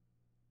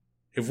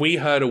if we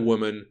heard a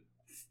woman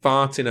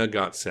farting her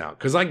guts out.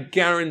 Because I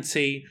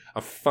guarantee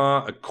a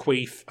fart, a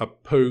queef, a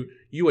poo,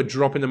 you are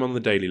dropping them on the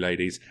daily,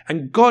 ladies.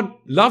 And God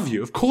love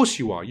you. Of course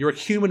you are. You're a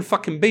human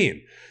fucking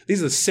being.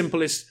 These are the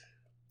simplest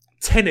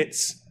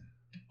tenets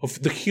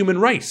of the human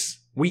race.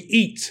 We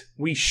eat,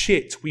 we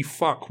shit, we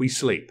fuck, we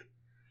sleep.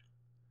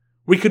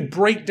 We could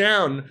break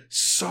down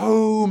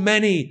so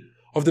many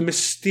of the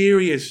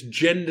mysterious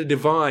gender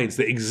divides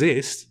that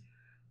exist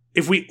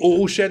if we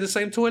all share the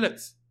same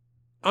toilets.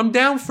 I'm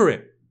down for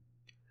it.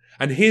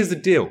 And here's the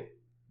deal.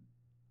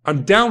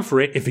 I'm down for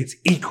it if it's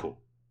equal.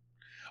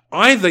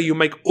 Either you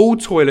make all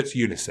toilets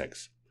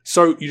unisex.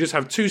 So you just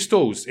have 2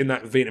 stalls in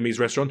that Vietnamese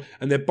restaurant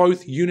and they're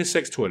both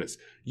unisex toilets.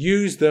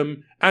 Use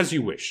them as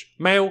you wish.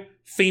 Male,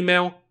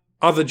 female,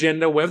 other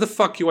gender, whatever the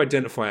fuck you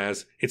identify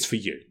as, it's for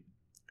you.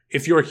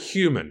 If you're a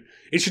human,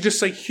 it should just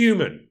say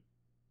human.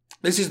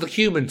 This is the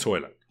human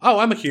toilet. Oh,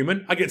 I'm a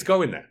human. I get to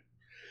go in there.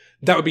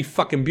 That would be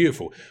fucking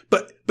beautiful.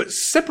 But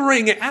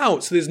separating it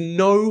out so there's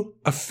no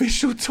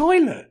official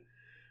toilet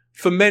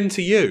for men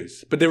to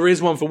use, but there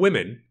is one for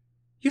women,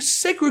 you're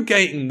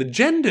segregating the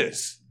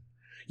genders.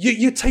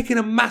 You're taking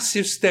a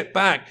massive step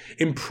back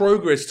in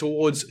progress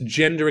towards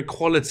gender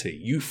equality.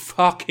 You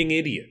fucking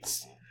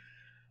idiots.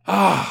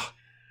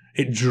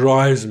 It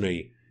drives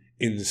me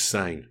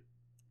insane.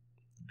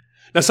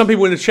 Now, some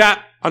people in the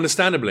chat,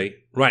 understandably,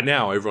 right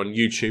now over on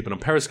YouTube and on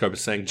Periscope are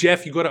saying,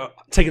 Jeff, you've got to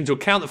take into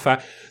account the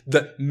fact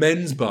that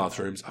men's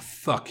bathrooms are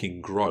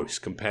fucking gross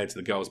compared to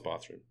the girls'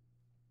 bathroom.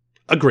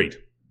 Agreed.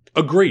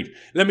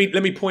 Let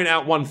me point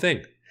out one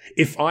thing.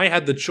 If I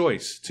had the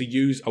choice to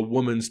use a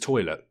woman's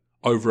toilet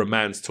over a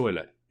man's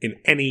toilet in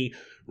any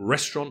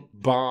restaurant,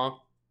 bar,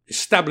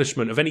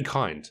 establishment of any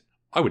kind,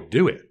 I would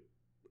do it.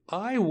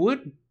 I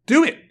would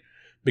do it.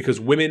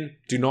 Because women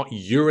do not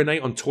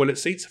urinate on toilet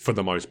seats for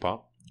the most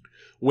part.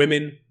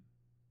 The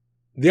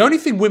only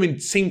thing women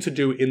seem to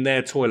do in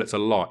their toilets a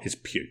lot is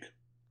puke.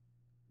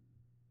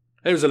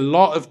 There's a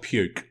lot of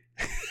puke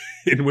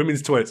in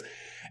women's toilets.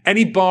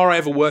 Any bar I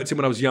ever worked in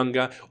when I was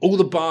younger, all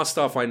the bar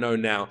staff I know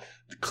now,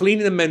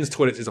 cleaning the men's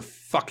toilets is a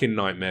fucking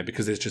nightmare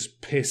because there's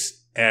just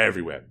piss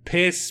everywhere.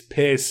 Piss.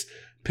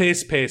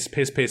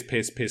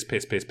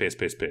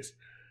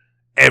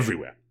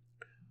 Everywhere.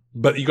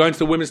 But you go into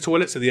the women's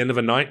toilets at the end of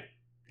a night,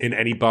 in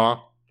any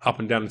bar, up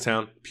and down the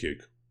town,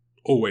 puke.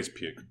 Always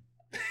puke.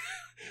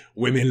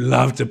 Women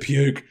love to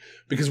puke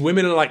because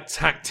women are like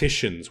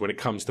tacticians when it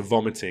comes to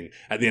vomiting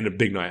at the end of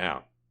big night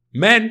out.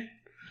 Men,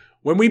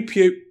 when we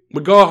puke,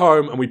 we go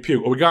home and we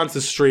puke, or we go out into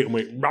the street and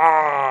we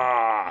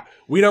rah.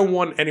 We don't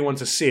want anyone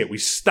to see it. We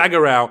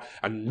stagger out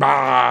and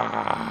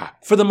rah.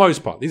 For the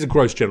most part, these are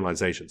gross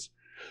generalizations.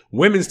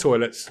 Women's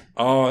toilets,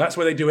 that's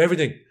where they do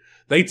everything.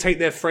 They take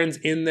their friends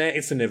in there.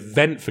 It's an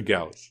event for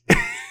girls.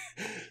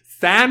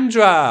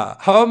 Sandra,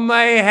 hold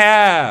my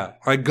hair.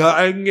 I'm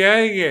getting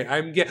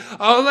it.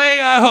 Oh my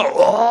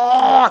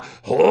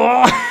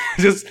God.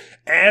 Just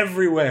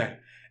everywhere.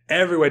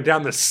 Everywhere.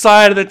 Down the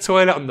side of the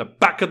toilet, on the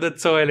back of the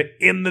toilet,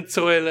 in the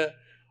toilet,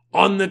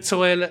 on the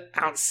toilet,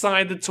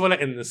 outside the toilet,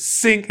 in the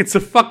sink. It's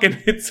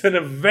an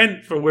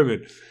event for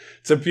women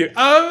to puke.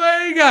 Oh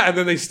my God. And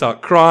then they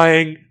start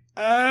crying.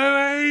 Oh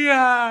my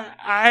God,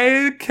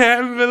 I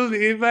can't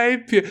believe I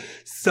puke.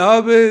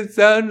 Stop it,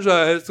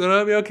 Sandra, it's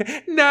gonna be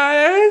okay. No,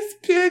 there's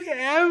puke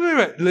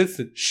everywhere.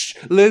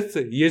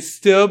 Listen, you're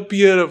still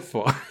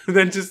beautiful.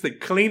 Then just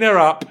clean her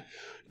up.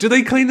 Do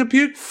they clean the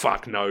puke?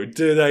 Fuck no.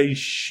 Do they?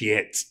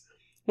 Shit.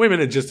 Women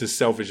are just as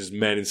selfish as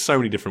men in so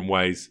many different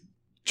ways.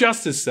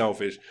 Just as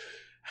selfish.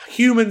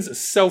 Humans are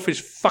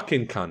selfish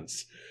fucking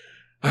cunts.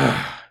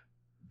 I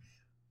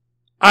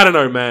don't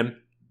know, man.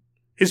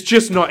 It's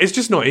just not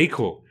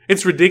equal.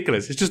 It's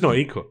ridiculous. It's just not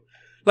equal.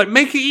 Like,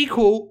 make it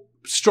equal,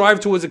 strive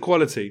towards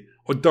equality,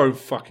 or don't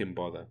fucking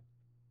bother.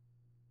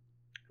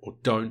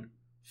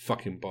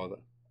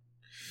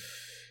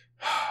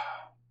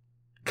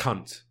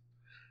 Cunt.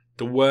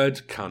 The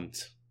word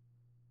cunt.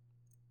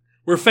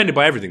 We're offended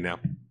by everything now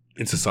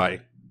in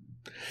society.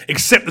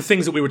 Except the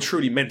things that we were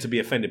truly meant to be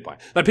offended by.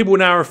 Like, people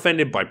now are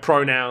offended by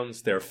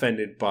pronouns, they're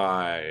offended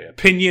by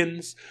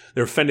opinions,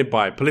 they're offended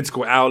by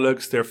political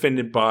outlooks, they're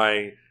offended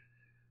by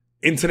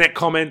internet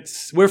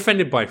comments. We're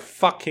offended by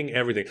fucking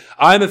everything.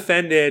 I'm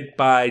offended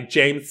by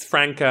James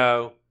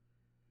Franco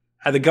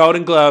at the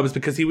Golden Globes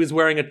because he was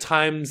wearing a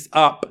Time's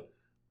Up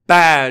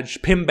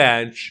pin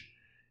badge,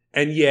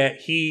 and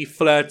yet he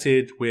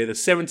flirted with a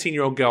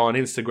 17-year-old girl on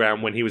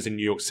Instagram when he was in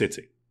New York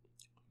City.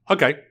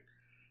 Okay.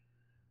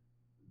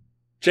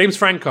 James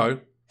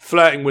Franco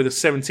flirting with a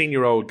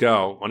 17-year-old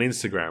girl on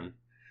Instagram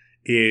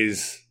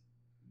is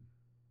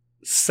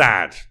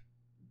sad.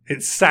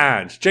 It's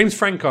sad. James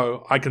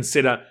Franco, I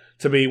consider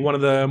to be one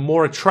of the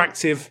more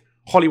attractive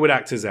Hollywood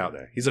actors out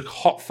there. He's a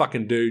hot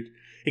fucking dude.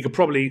 He could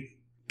probably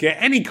get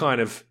any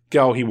kind of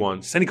girl he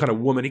wants, any kind of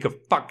woman. He could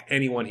fuck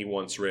anyone he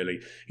wants,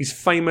 really. He's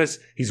famous,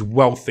 he's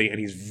wealthy, and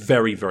he's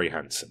very, very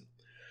handsome.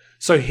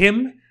 So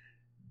him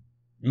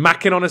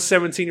macking on a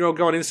 17-year-old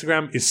girl on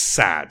Instagram is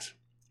sad.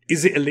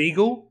 Is it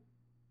illegal?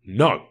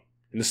 No.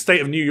 In the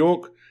state of New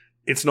York,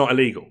 it's not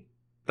illegal.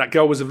 That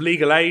girl was of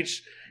legal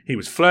age. He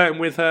was flirting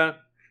with her.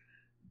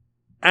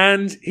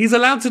 And he's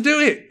allowed to do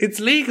it. It's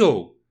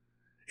legal.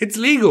 It's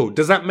legal.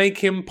 Does that make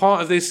him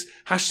part of this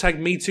hashtag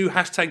 #MeToo,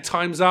 hashtag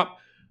Time's Up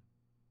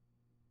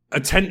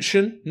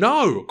attention?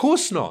 No, of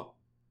course not.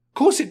 Of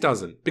course it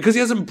doesn't. Because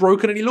he hasn't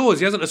broken any laws.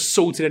 He hasn't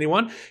assaulted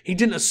anyone. He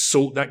didn't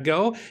assault that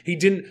girl. He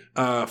didn't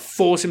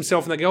force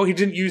himself on that girl. He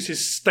didn't use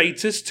his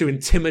status to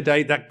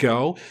intimidate that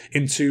girl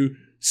into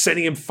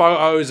sending him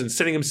photos and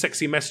sending him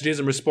sexy messages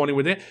and responding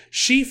with it.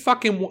 She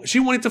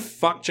wanted to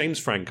fuck James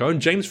Franco, and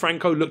James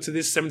Franco looked at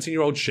this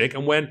 17-year-old chick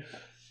and went,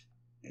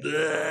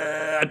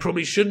 I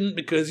probably shouldn't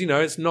because,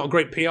 it's not a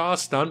great PR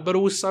stunt, but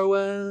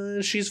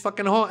also she's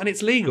fucking hot and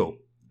it's legal.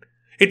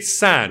 It's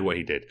sad what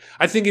he did.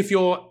 I think if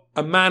you're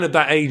a man of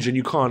that age and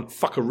you can't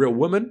fuck a real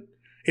woman,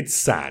 it's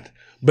sad.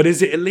 But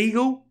is it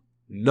illegal?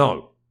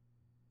 No.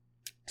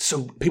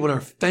 So people are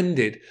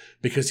offended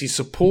because he's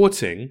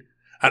supporting,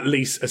 at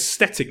least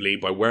aesthetically,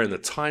 by wearing the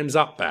Time's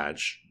Up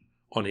badge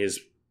on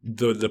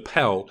the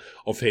lapel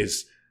of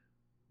his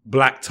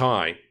black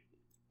tie,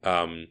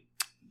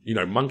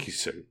 monkey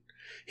suit.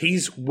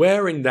 He's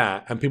wearing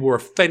that, and people were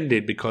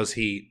offended because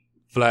he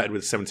flirted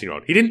with a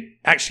 17-year-old. He didn't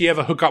actually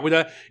ever hook up with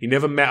her. He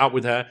never met up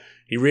with her.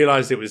 He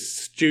realized it was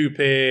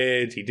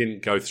stupid. He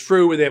didn't go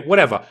through with it,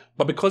 whatever.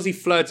 But because he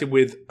flirted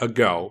with a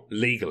girl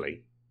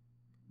legally,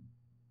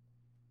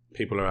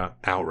 people are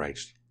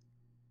outraged.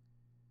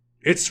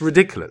 It's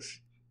ridiculous.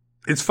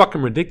 It's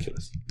fucking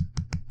ridiculous.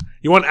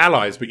 You want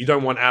allies, but you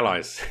don't want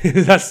allies.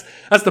 That's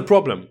the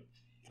problem.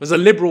 As a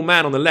liberal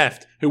man on the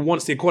left who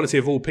wants the equality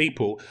of all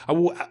people, I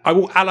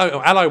will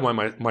ally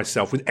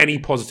myself with any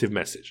positive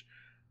message.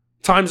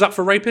 Time's up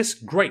for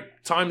rapists? Great.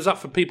 Time's up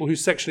for people who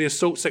sexually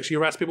assault, sexually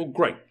harass people?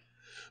 Great.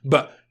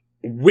 But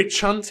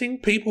witch hunting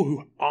people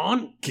who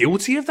aren't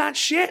guilty of that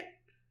shit?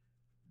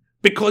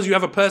 Because you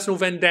have a personal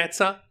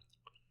vendetta?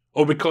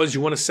 Or because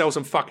you want to sell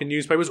some fucking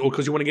newspapers? Or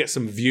because you want to get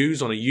some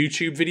views on a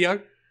YouTube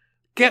video?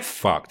 Get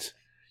fucked.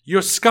 You're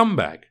a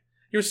scumbag.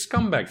 You're a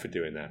scumbag for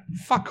doing that.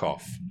 Fuck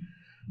off.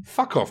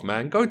 Fuck off,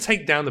 man. Go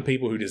take down the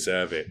people who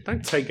deserve it.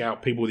 Don't take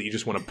out people that you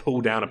just want to pull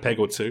down a peg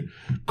or two.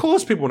 Of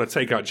course people want to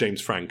take out James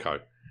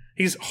Franco.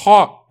 He's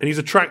hot and he's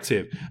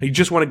attractive. And he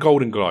just won a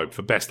Golden Globe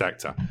for Best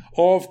Actor.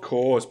 Of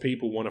course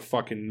people want to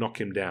fucking knock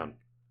him down.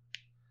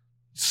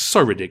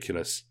 So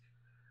ridiculous.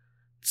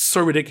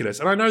 So ridiculous.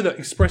 And I know that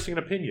expressing an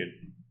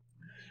opinion,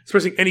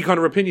 expressing any kind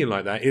of opinion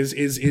like that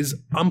is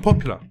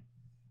unpopular.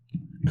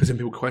 Because then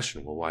people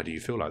question, well, why do you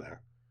feel like that?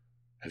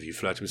 Have you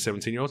flirted with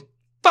 17-year-olds?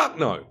 Fuck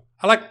no.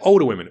 I like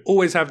older women.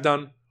 Always have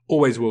done.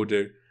 Always will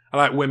do. I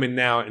like women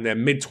now in their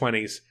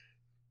mid-20s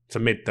to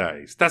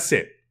mid-30s. That's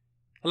it.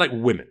 I like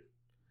women.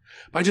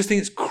 But I just think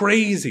it's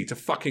crazy to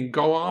fucking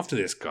go after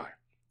this guy.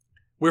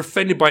 We're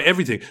offended by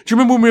everything. Do you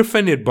remember when we were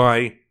offended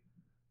by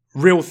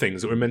real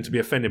things that we're meant to be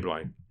offended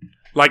by?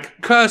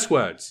 Like curse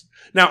words.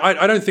 Now,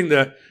 I don't think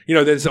that,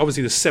 there's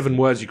obviously the 7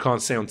 words you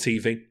can't say on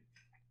TV.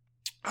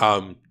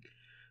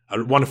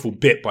 A wonderful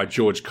bit by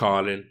George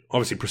Carlin,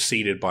 obviously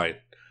preceded by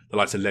the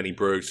likes of Lenny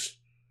Bruce.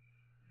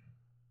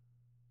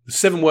 The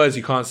 7 words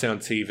you can't say on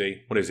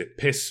TV. What is it?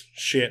 Piss,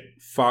 shit,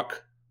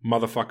 fuck,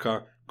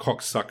 motherfucker,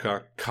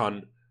 cocksucker,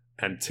 cunt,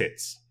 and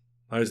tits.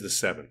 Those are the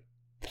 7.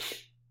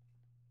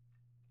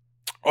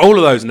 All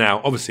of those now,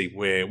 obviously,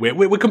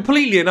 we're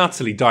completely and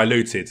utterly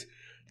diluted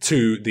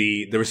to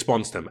the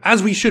response to them,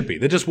 as we should be.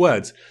 They're just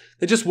words.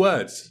 They're just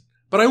words.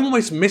 But I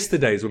almost miss the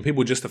days when people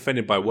were just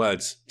offended by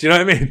words. Do you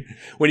know what I mean?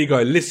 When you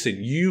go,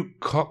 listen, you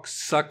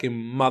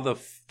cocksucking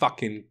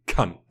motherfucking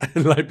cunt.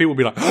 And like people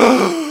be like,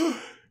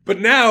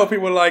 but now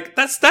people are like,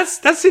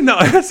 that's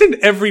in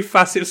every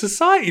facet of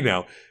society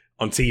now.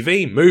 On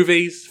TV,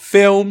 movies,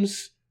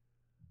 films,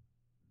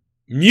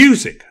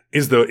 music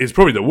is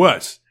probably the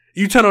worst.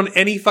 You turn on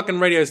any fucking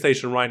radio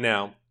station right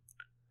now,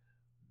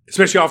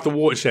 especially after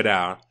Watershed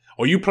Hour,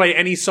 or you play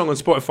any song on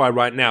Spotify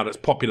right now that's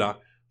popular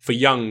for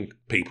young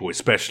people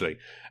especially,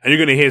 and you're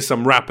going to hear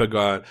some rapper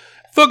going,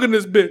 fucking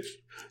this bitch,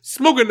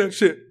 smoking that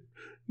shit,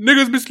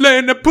 niggas be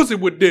slaying that pussy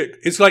with dick.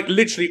 It's like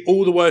literally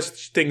all the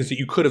worst things that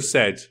you could have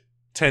said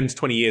 10 to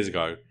 20 years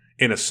ago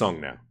in a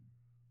song now.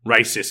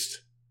 Racist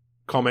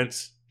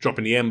comments,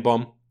 dropping the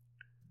M-bomb,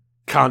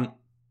 cunt,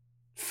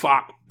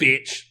 fuck,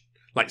 bitch,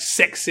 like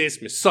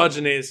sexist,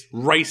 misogynist,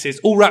 racist,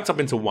 all wrapped up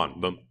into one.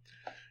 But,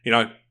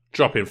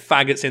 dropping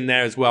faggots in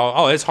there as well.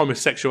 Oh, there's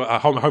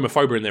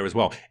homophobia in there as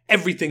well.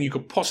 Everything you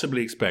could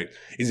possibly expect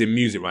is in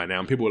music right now.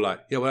 And people are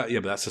like,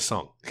 but that's a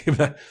song.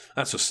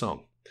 That's a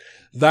song.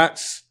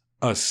 That's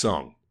a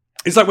song.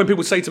 It's like when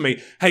people say to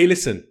me, hey,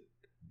 listen,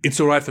 it's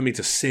all right for me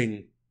to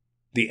sing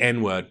the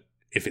N-word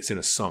if it's in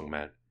a song,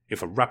 man.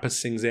 If a rapper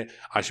sings it,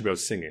 I should be able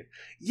to sing it.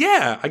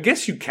 Yeah, I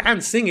guess you can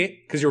sing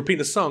it because you're repeating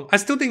the song. I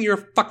still think you're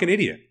a fucking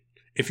idiot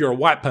if you're a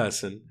white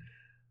person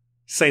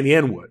saying the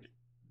N-word.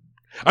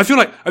 I feel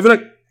like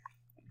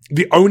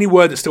the only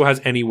word that still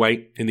has any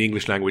weight in the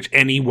English language,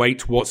 any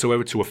weight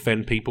whatsoever to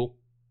offend people,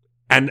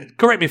 and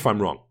correct me if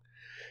I'm wrong,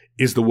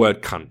 is the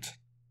word cunt.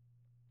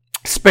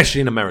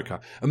 Especially in America.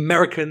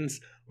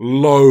 Americans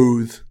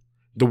loathe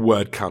the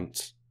word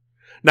cunt.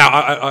 Now,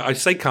 I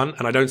say cunt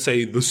and I don't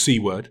say the C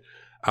word,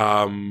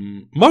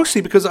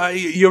 mostly because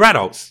you're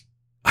adults.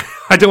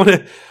 I don't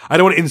want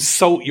to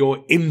insult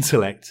your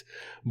intellect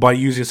by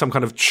using some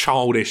kind of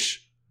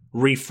childish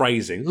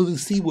rephrasing. Oh, the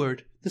C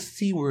word. The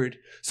C word.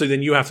 So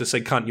then you have to say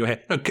cunt in your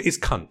head. No, it's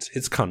cunt.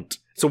 It's cunt.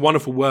 It's a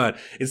wonderful word.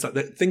 It's like,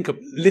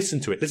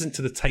 listen to it. Listen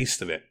to the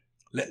taste of it.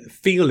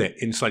 Feel it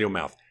inside your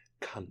mouth.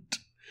 Cunt.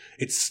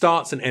 It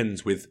starts and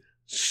ends with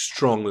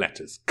strong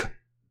letters.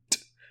 Cunt.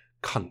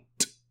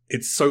 Cunt.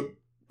 It's so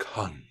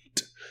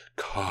cunt.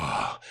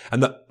 Car.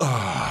 And the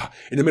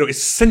in the middle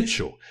is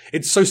sensual.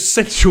 It's so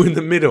sensual in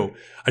the middle.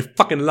 I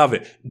fucking love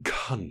it.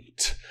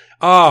 Cunt.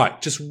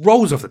 It just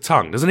rolls off the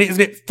tongue, doesn't it?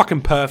 Isn't it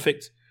fucking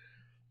perfect?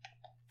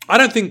 I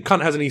don't think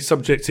cunt has any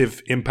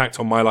subjective impact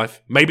on my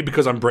life. Maybe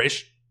because I'm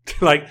British.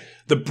 Like,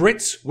 the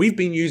Brits, we've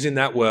been using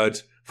that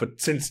word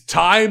since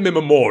time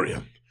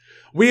immemorial.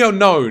 We are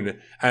known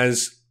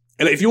as,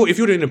 if you're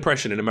doing an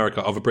impression in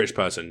America of a British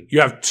person, you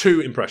have two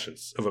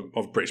impressions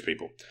of British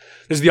people.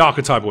 There's the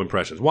archetypal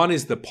impressions. One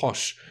is the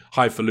posh,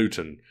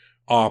 highfalutin,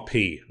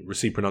 RP,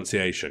 receive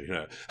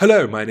pronunciation.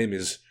 Hello, my name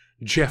is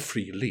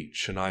Jeffrey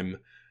Leach, and I'm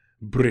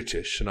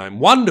British, and I'm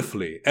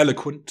wonderfully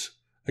eloquent.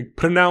 I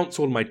pronounce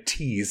all my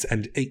T's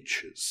and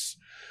H's.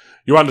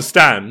 You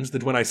understand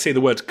that when I say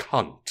the word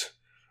cunt,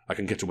 I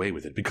can get away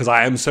with it because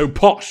I am so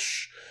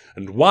posh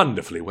and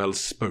wonderfully well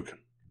spoken.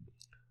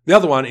 The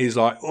other one is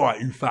like, all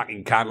right, you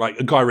fucking cunt, like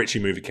a Guy Ritchie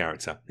movie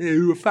character. Yeah,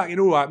 you're fucking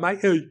all right,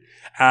 mate.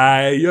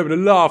 Hey, you're having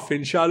a laugh,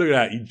 Finchar. Look at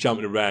that, you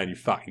jumping around, you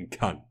fucking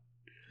cunt.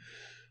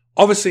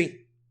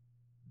 Obviously,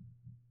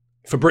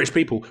 for British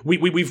people,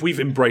 we've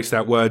embraced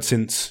that word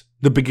since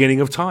the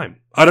beginning of time.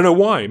 I don't know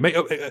why.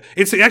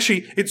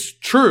 It's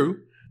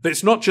true that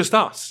it's not just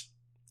us.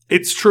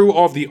 It's true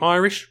of the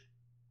Irish.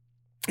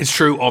 It's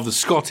true of the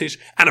Scottish,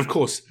 and of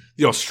course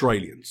the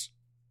Australians.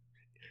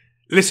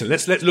 Listen,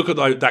 let's look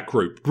at that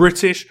group: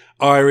 British,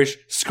 Irish,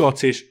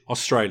 Scottish,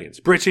 Australians.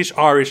 British,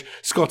 Irish,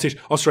 Scottish,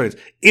 Australians.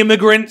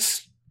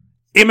 Immigrants,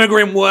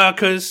 immigrant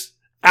workers,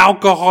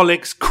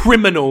 alcoholics,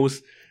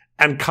 criminals,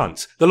 and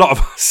cunts. The lot of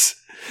us.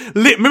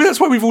 Maybe that's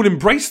why we've all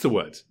embraced the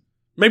word.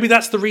 Maybe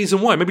that's the reason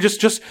why. Maybe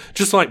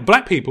just like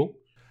black people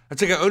have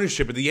taken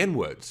ownership of the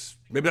N-words.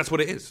 Maybe that's what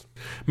it is.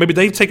 Maybe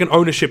they've taken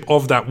ownership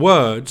of that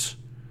word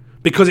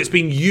because it's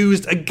been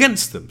used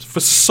against them for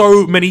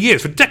so many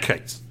years, for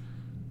decades.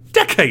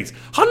 Decades,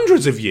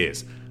 hundreds of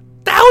years,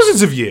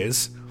 thousands of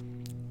years.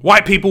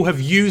 White people have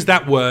used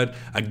that word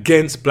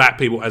against black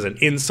people as an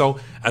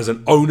insult, as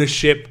an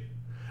ownership.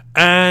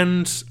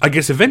 And I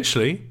guess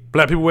eventually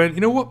black people went,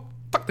 you know what?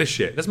 Fuck this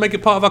shit. Let's make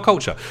it part of our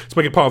culture. Let's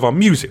make it part of our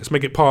music. Let's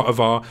make it part of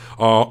our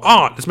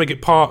art. Let's make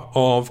it part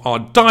of our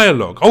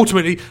dialogue.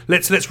 Ultimately,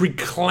 let's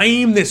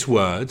reclaim this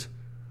word.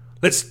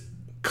 Let's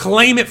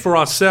claim it for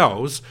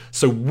ourselves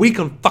so we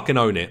can fucking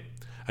own it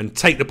and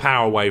take the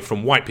power away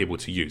from white people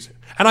to use it.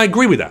 And I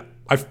agree with that.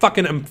 I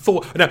fucking am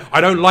for. No, I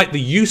don't like the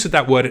use of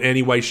that word in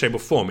any way, shape, or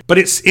form. But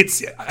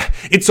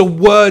it's a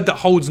word that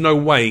holds no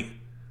weight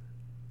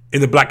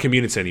in the black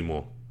community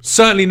anymore.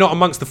 Certainly not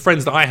amongst the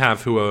friends that I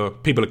have who are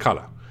people of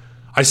colour.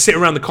 I sit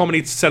around the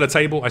comedy cellar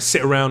table. I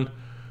sit around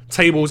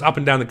tables up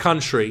and down the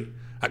country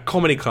at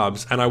comedy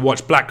clubs, and I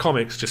watch black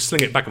comics just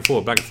sling it back and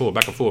forward, back and forward,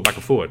 back and forward, back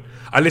and forward.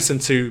 I listen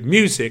to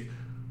music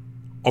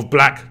of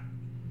black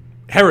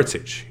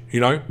heritage,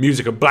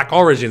 music of black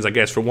origins, I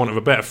guess, for want of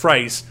a better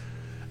phrase.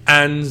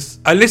 And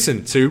I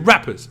listen to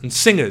rappers and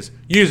singers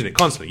using it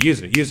constantly,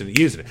 using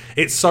it.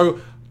 It's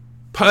so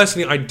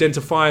personally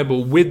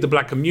identifiable with the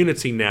black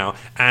community now,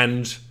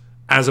 and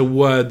as a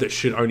word that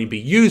should only be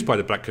used by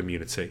the black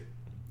community.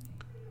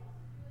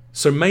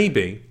 So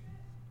maybe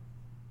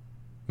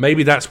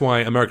that's why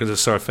Americans are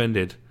so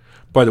offended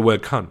by the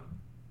word cunt.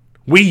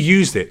 We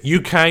used it.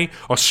 UK,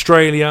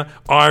 Australia,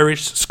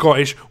 Irish,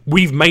 Scottish,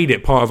 we've made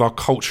it part of our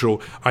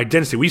cultural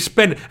identity. We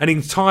spent an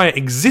entire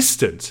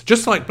existence,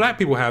 just like black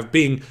people have,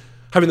 having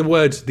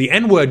the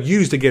N-word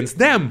used against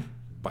them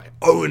by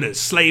owners,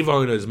 slave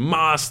owners,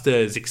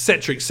 masters,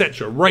 etc.,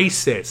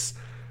 racists,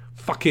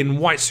 fucking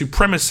white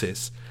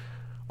supremacists.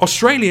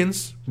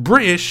 Australians,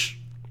 British,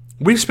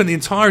 we've spent the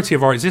entirety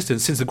of our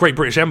existence since the Great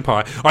British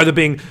Empire either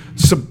being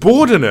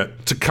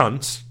subordinate to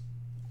cunts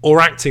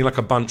or acting like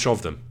a bunch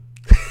of them.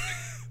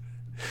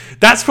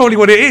 That's probably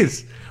what it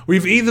is.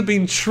 We've either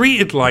been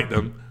treated like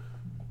them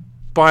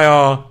by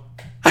our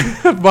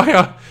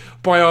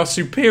by our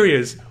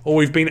superiors, or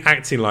we've been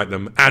acting like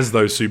them as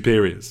those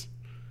superiors.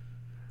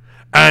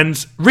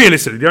 And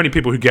realistically, the only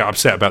people who get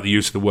upset about the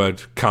use of the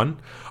word cunt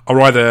are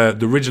either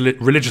the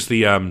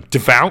religiously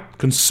devout,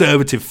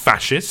 conservative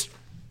fascists.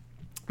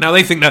 Now,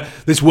 they think that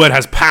this word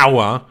has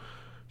power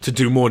to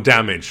do more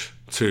damage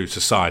to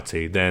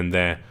society than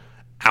their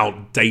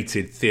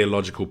outdated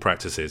theological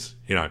practices.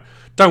 You know,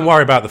 don't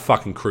worry about the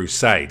fucking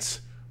crusades,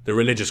 the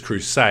religious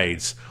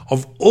crusades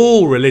of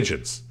all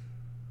religions.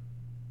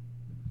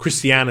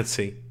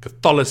 Christianity,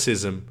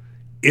 Catholicism,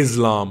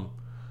 Islam,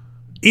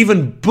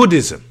 even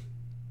Buddhism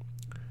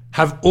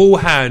have all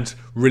had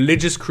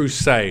religious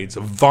crusades,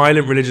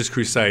 violent religious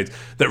crusades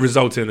that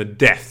resulted in the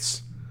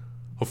deaths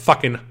of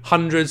fucking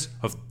hundreds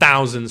of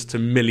thousands to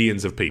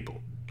millions of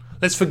people.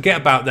 Let's forget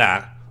about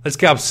that. Let's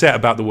get upset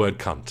about the word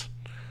cunt,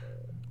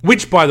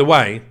 which, by the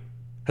way,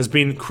 has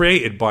been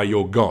created by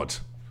your God.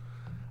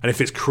 And if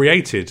it's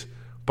created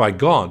by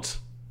God,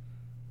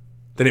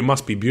 then it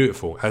must be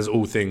beautiful, as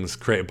all things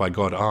created by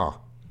God are.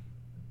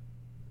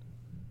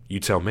 You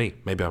tell me.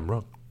 Maybe I'm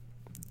wrong.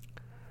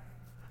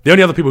 The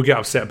only other people who get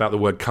upset about the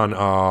word cunt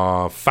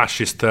are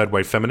fascist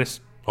third-wave feminists,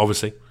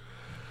 obviously.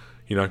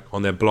 You know,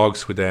 on their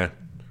blogs with their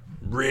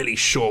really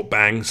short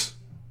bangs,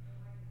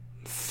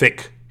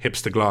 thick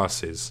hipster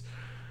glasses,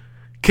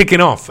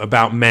 kicking off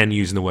about men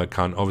using the word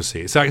cunt,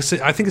 obviously.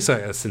 I think it's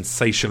a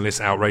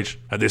sensationalist outrage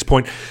at this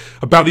point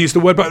about the use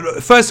of the word.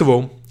 But first of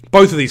all,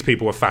 both of these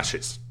people are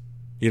fascists.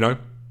 You know,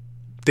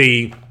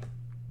 the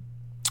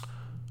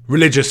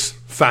religious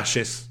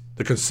fascists,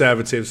 the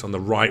conservatives on the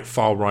right,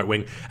 far right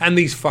wing, and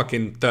these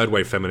fucking third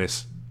wave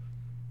feminists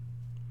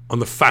on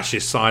the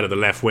fascist side of the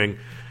left wing.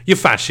 You're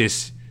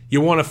fascists. You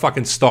want to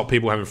fucking stop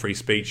people having free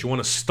speech. You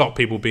want to stop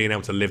people being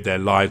able to live their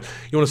lives.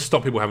 You want to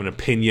stop people having an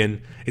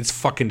opinion. It's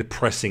fucking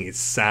depressing. It's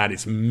sad.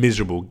 It's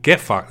miserable. Get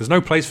fucked. There's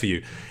no place for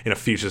you in a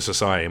future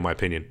society, in my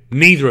opinion.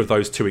 Neither of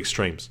those two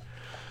extremes.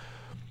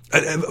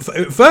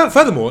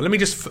 Furthermore, let me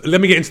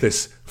get into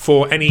this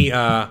for any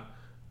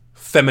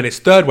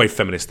feminist, third wave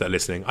feminists that are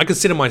listening. I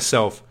consider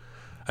myself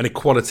an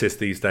equalitist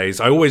these days.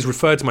 I always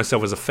refer to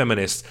myself as a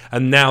feminist,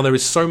 and now there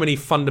is so many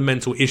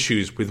fundamental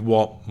issues with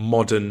what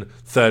modern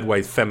third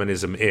wave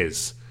feminism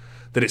is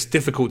that it's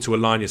difficult to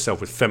align yourself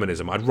with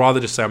feminism. I'd rather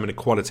just say I'm an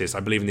equalitist. I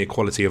believe in the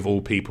equality of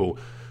all people,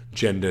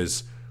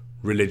 genders,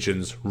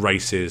 religions,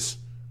 races,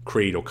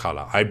 creed or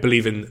colour. I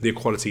believe in the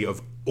equality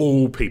of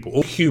all people,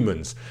 all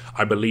humans.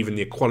 I believe in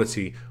the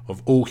equality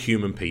of all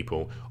human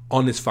people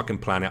on this fucking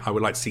planet. I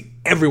would like to see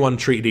everyone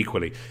treated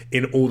equally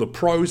in all the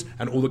pros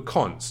and all the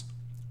cons.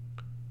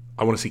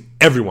 I want to see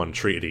everyone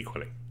treated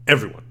equally.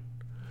 Everyone.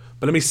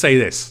 But let me say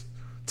this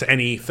to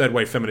any third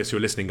wave feminists who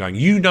are listening going,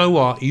 you know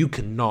what? You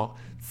cannot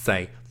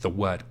say the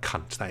word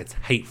cunt. That is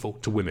hateful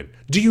to women.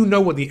 Do you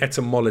know what the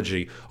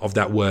etymology of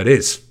that word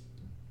is?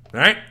 All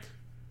right?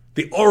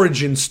 The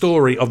origin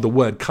story of the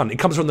word cunt. It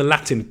comes from the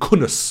Latin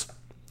cunus,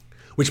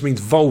 which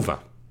means vulva.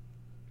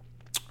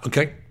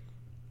 Okay?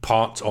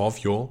 Part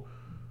of your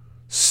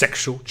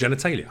sexual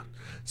genitalia.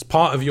 It's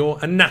part of your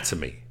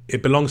anatomy.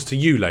 It belongs to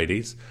you,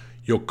 ladies.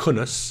 Your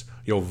cunus,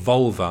 your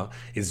vulva,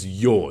 is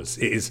yours.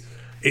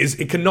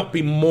 It cannot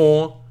be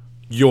more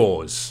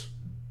yours.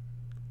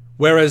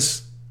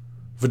 Whereas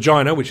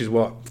vagina, which is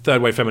what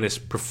third wave feminists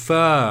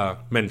prefer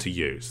men to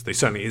use, they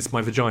certainly, it's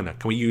my vagina.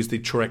 Can we use the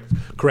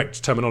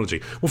correct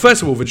terminology? Well,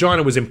 first of all,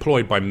 vagina was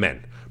employed by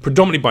men,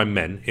 predominantly by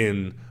men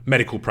in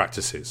medical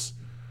practices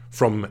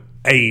from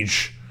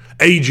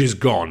ages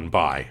gone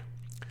by.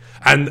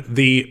 And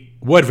the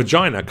word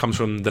vagina comes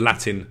from the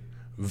Latin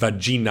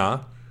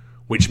vagina,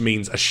 which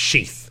means a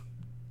sheath,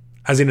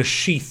 as in a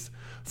sheath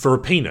for a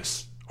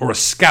penis or a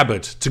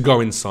scabbard to go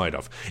inside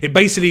of. It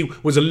basically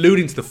was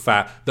alluding to the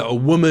fact that a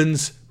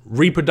woman's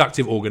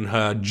reproductive organ,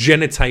 her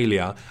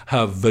genitalia,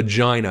 her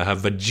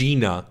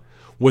vagina,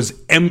 was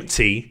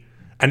empty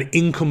and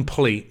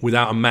incomplete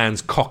without a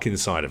man's cock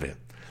inside of it.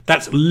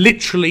 That's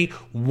literally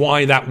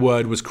why that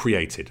word was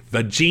created.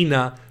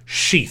 Vagina,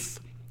 sheath,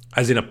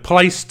 as in a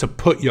place to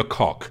put your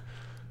cock.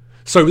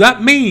 So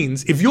that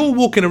means if you're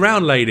walking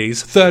around,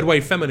 ladies, third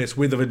wave feminists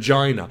with a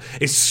vagina,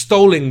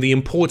 extolling the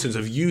importance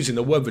of using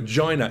the word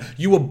vagina,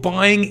 you are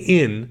buying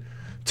in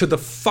to the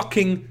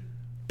fucking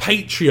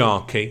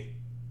patriarchy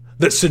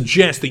that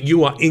suggests that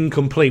you are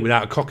incomplete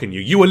without a cock in you.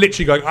 You are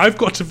literally going, I've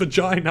got a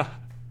vagina.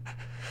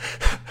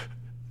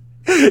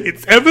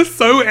 It's ever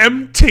so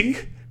empty.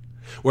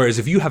 Whereas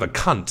if you have a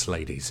cunt,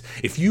 ladies,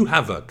 if you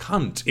have a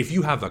cunt, if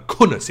you have a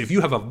cunus, if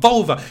you have a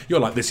vulva, you're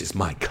like, this is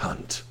my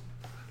cunt.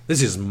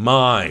 This is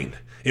mine.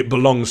 It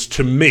belongs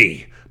to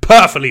me.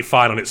 Perfectly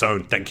fine on its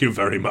own. Thank you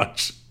very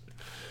much.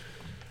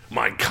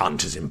 My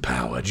cunt is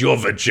empowered. Your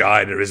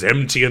vagina is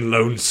empty and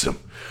lonesome.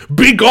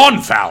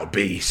 Begone, foul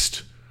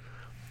beast.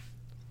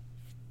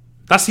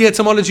 That's the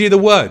etymology of the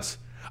words.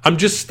 I'm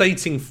just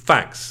stating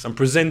facts. I'm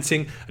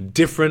presenting a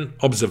different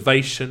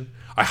observation.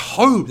 I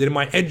hope that it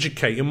might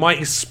educate, it might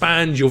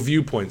expand your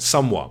viewpoint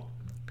somewhat.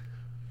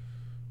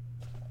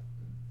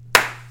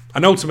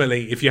 And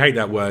ultimately, if you hate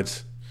that word,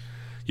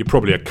 you're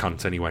probably a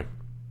cunt anyway.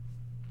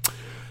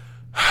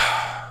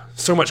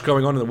 So much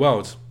going on in the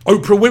world.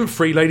 Oprah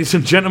Winfrey, ladies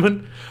and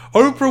gentlemen.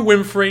 Oprah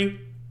Winfrey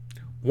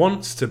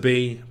wants to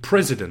be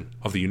president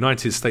of the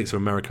United States of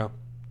America.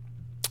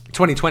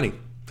 2020.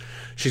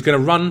 She's going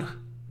to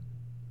run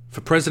for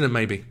president,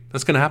 maybe.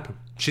 That's going to happen.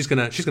 She's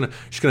going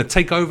to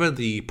take over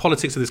the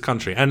politics of this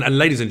country. And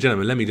ladies and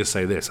gentlemen, let me just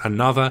say this.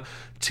 Another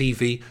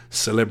TV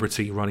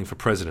celebrity running for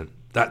president.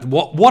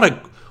 What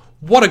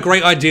a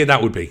great idea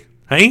that would be.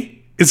 Hey?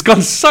 It's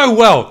gone so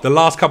well the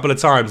last couple of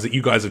times that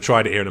you guys have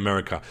tried it here in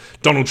America.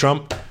 Donald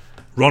Trump,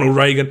 Ronald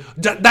Reagan.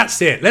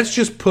 That's it. Let's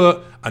just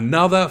put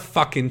another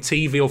fucking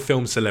TV or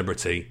film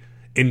celebrity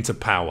into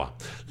power.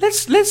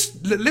 Let's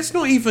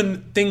not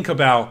even think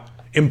about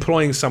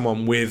employing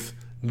someone with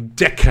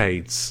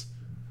decades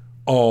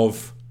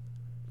of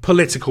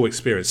political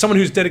experience. Someone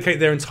who's dedicated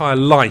their entire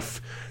life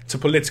to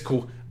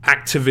political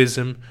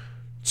activism,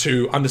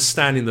 to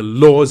understanding the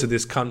laws of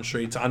this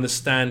country, to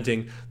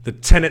understanding the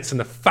tenets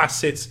and the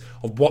facets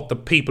of what the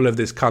people of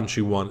this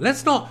country want.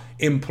 Let's not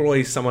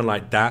employ someone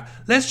like that.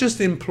 Let's just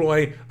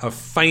employ a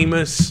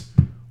famous,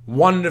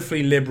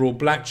 wonderfully liberal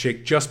black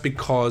chick just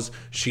because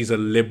she's a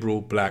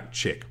liberal black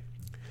chick.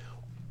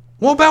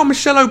 What about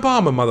Michelle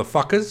Obama,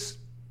 motherfuckers?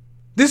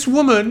 This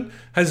woman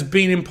has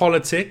been in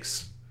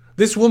politics.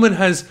 This woman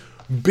has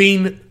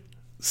been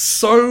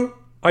so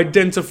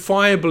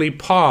identifiably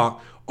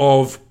part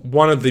of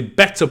one of the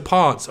better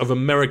parts of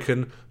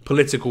American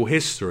political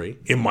history,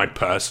 in my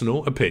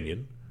personal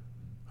opinion.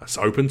 That's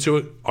open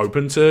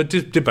to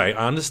debate,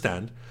 I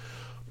understand.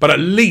 But at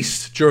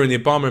least during the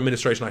Obama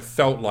administration, I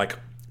felt like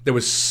there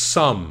was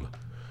some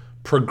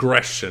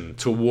progression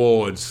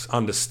towards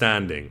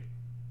understanding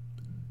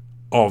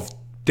of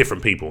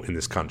different people in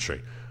this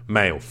country.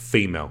 Male,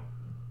 female,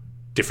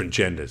 different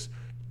genders,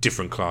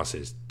 different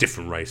classes,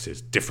 different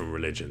races, different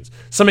religions.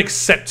 Some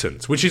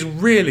acceptance, which is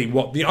really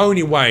what the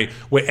only way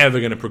we're ever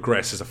going to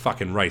progress as a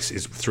fucking race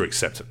is through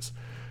acceptance.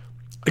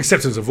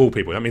 Acceptance of all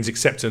people. That means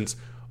acceptance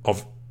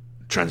of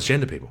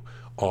transgender people,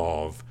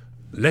 of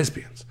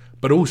lesbians,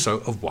 but also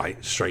of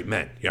white, straight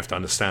men. You have to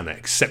understand that.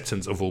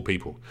 Acceptance of all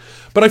people.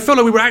 But I felt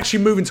like we were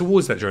actually moving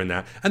towards that during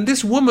that. And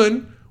this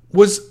woman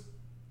was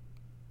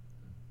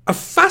a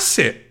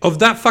facet of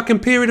that fucking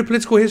period of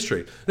political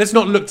history. Let's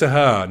not look to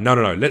her. No.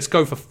 Let's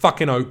go for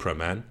fucking Oprah,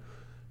 man.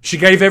 She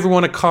gave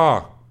everyone a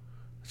car.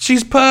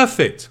 She's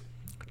perfect.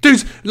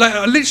 Dudes, like,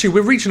 literally,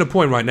 we're reaching a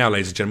point right now,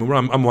 ladies and gentlemen,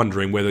 where I'm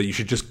wondering whether you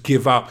should just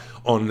give up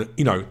on,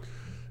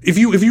 if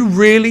you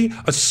really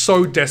are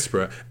so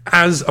desperate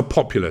as a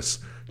populace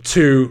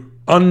to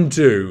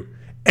undo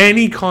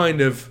any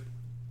kind of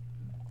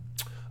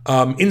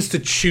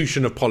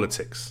institution of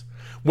politics,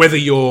 whether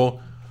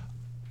you're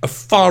a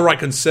far-right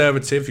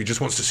conservative who just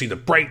wants to see the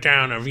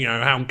breakdown of,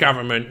 how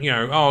government,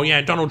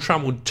 Donald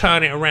Trump will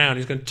turn it around.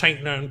 He's going to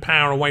take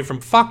power away from...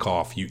 Fuck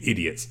off, you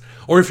idiots.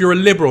 Or if you're a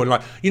liberal and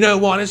like, you know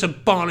what, let's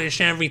abolish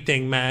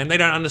everything, man. They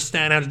don't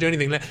understand how to do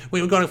anything.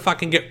 We've got to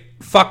fucking get...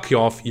 Fuck you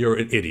off, you're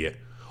an idiot.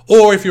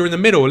 Or if you're in the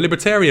middle, a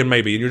libertarian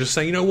maybe, and you're just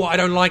saying, you know what, I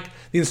don't like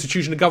the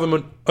institution of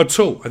government at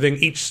all. I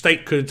think each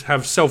state could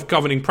have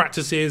self-governing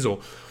practices,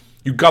 or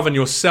you govern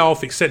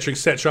yourself, etc.,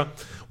 etc.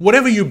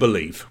 Whatever you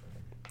believe...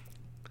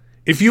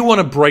 If you want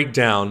to break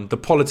down the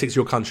politics of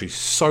your country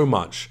so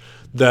much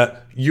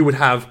that you would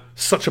have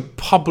such a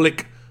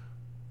public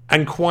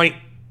and quite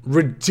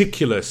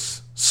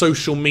ridiculous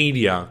social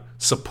media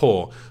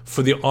support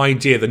for the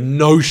idea, the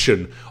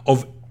notion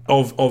of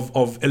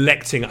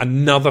electing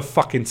another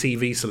fucking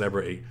TV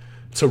celebrity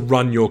to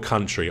run your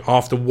country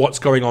after what's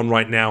going on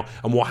right now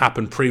and what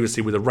happened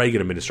previously with the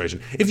Reagan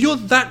administration. If you're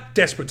that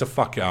desperate to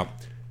fuck it up,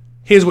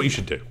 here's what you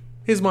should do.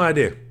 Here's my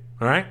idea,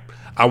 all right?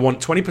 I want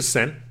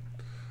 20%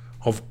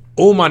 of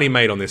all money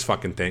made on this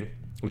fucking thing,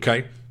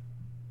 okay?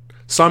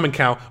 Simon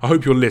Cowell, I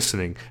hope you're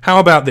listening. How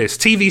about this?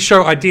 TV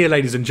show idea,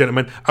 ladies and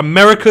gentlemen.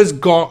 America's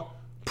Got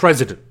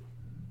President.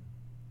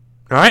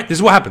 All right? This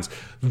is what happens.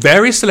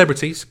 Various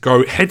celebrities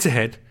go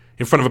head-to-head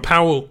in front of a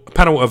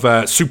panel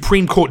of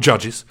Supreme Court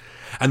judges,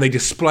 and they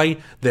display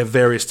their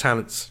various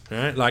talents. All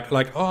right?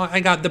 Like, oh,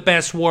 I got the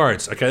best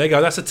words. Okay, there you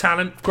go. That's a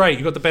talent. Great,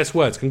 you got the best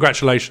words.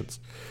 Congratulations.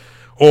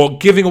 Or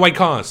giving away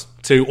cars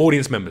to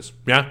audience members.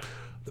 Yeah?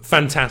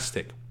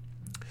 Fantastic.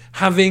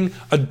 Having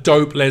a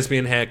dope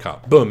lesbian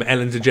haircut. Boom,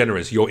 Ellen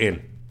DeGeneres, you're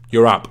in.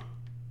 You're up.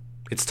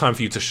 It's time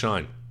for you to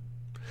shine.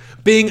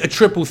 Being a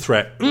triple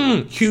threat.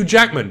 Hugh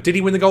Jackman. Did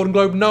he win the Golden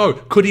Globe? No.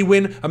 Could he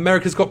win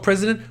America's Got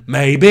President?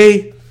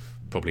 Maybe.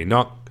 Probably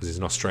not, because he's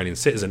an Australian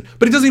citizen.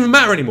 But it doesn't even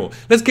matter anymore.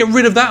 Let's get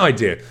rid of that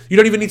idea. You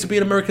don't even need to be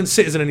an American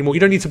citizen anymore. You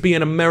don't need to be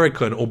an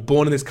American or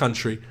born in this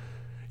country.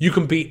 You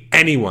can be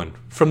anyone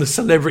from the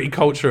celebrity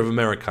culture of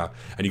America,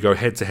 and you go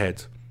head to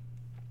head.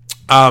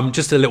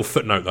 Just a little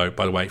footnote, though,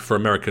 by the way, for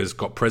America's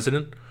Got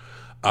President,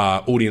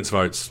 audience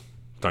votes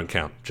don't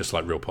count, just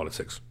like real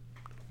politics.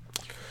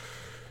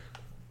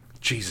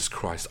 Jesus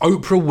Christ.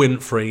 Oprah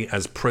Winfrey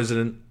as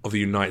President of the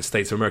United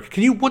States of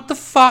America. What the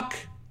fuck?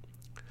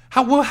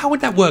 How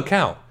would that work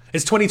out?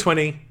 It's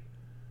 2020.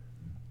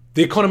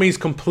 The economy is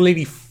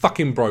completely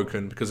fucking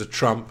broken because of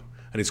Trump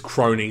and his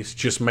cronies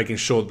just making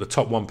sure that the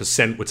top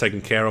 1% were taken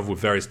care of with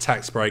various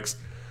tax breaks.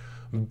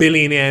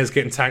 Billionaires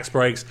getting tax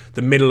breaks.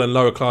 The middle and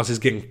lower classes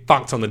getting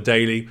fucked on the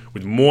daily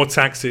with more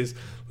taxes,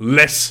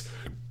 less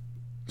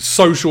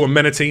social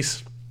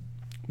amenities,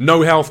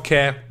 no health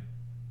care,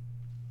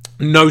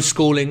 no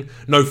schooling,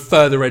 no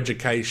further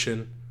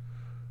education,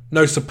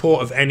 no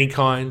support of any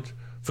kind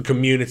for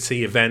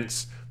community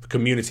events, for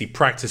community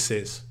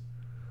practices.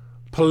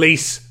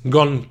 Police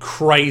gone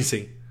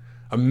crazy.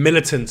 A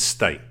militant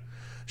state.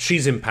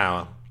 She's in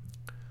power.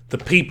 The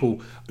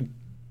people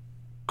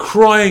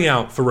crying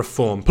out for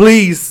reform.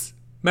 Please,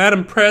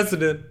 Madam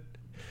President,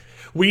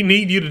 we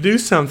need you to do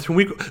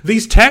something.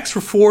 These tax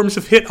reforms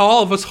have hit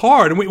all of us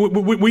hard, and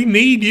we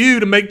need you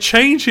to make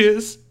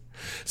changes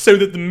so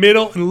that the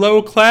middle and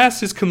lower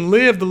classes can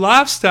live the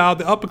lifestyle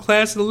the upper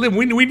classes live.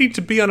 We need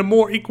to be on a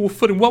more equal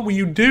footing. What will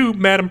you do,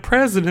 Madam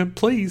President?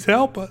 Please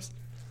help us.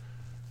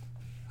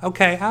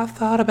 Okay, I've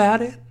thought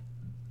about it.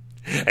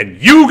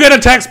 And you get a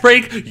tax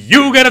break,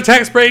 you get a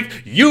tax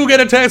break, you get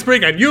a tax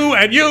break, and you.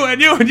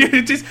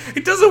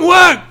 It doesn't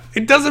work.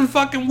 It doesn't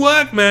fucking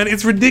work, man.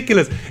 It's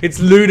ridiculous. It's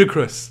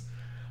ludicrous.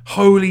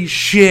 Holy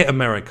shit,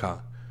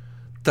 America.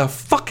 The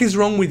fuck is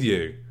wrong with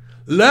you?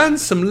 Learn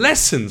some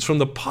lessons from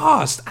the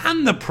past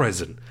and the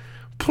present.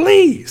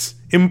 Please,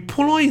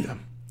 employ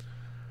them.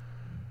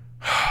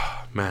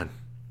 Man.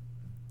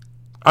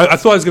 I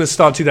thought I was going to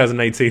start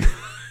 2018.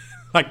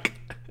 Like,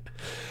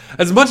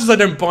 as much as I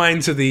don't buy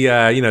into the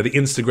the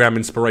Instagram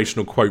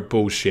inspirational quote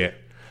bullshit,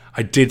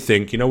 I did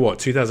think, you know what,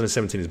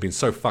 2017 has been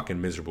so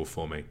fucking miserable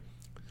for me.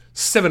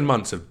 7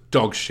 months of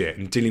dog shit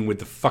and dealing with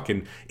the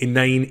fucking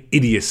inane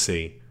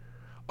idiocy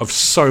of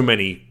so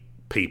many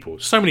people,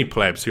 so many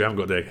plebs who haven't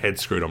got their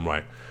heads screwed on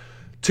right.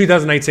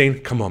 2018,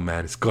 come on,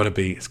 man, it's got to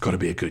be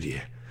a good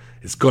year.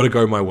 It's got to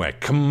go my way.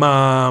 Come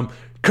on,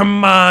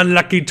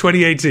 lucky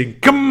 2018.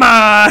 Come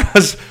on.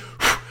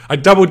 I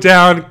doubled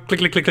down, click,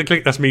 click, click, click,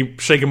 click. That's me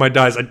shaking my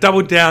dice. I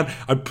doubled down.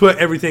 I put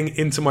everything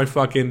into my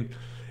fucking...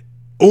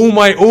 All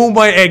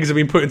my eggs have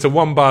been put into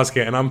one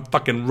basket, and I'm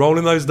fucking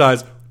rolling those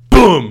dice.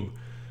 Boom!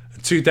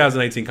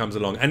 2018 comes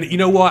along, and you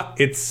know what?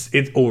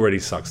 It already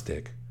sucks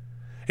dick.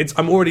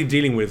 I'm already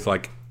dealing with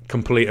like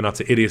complete and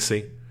utter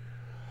idiocy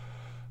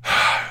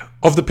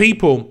of the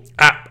people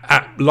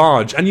at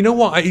large. And you know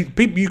what?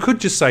 You could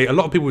just say, a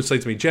lot of people would say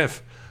to me,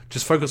 Jeff,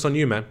 just focus on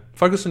you, man.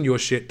 Focus on your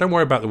shit. Don't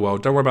worry about the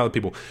world. Don't worry about the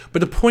people. But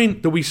the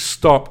point that we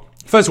stop...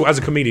 First of all, as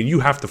a comedian, you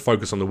have to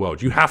focus on the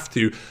world. You have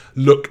to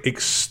look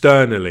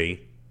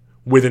externally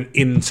with an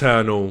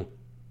internal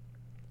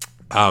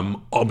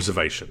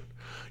observation.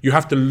 You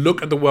have to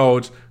look at the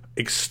world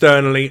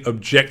externally,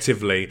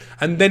 objectively,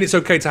 and then it's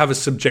okay to have a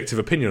subjective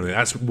opinion on it.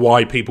 That's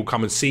why people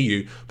come and see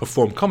you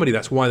perform comedy.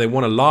 That's why they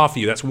want to laugh at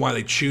you. That's why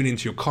they tune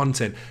into your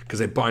content, because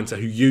they buy into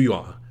who you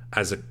are.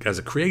 As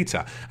a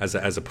creator, as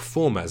a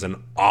performer, as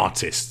an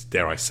artist,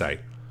 dare I say,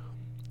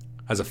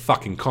 as a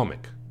fucking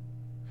comic.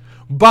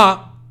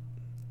 But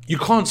you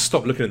can't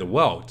stop looking at the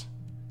world.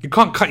 You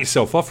can't cut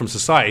yourself off from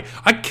society.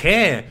 I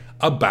care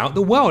about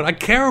the world. I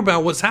care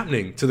about what's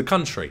happening to the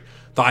country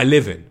that I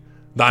live in,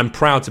 that I'm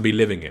proud to be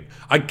living in.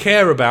 I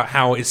care about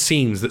how it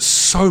seems that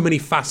so many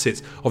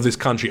facets of this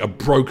country are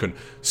broken.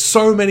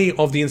 So many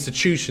of the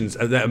institutions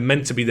that are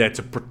meant to be there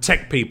to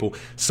protect people,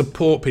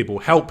 support people,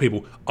 help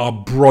people are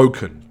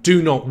broken,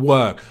 do not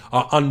work,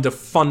 are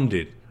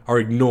underfunded, are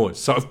ignored.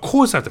 So of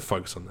course I have to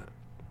focus on that.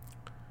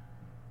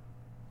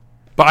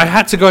 But I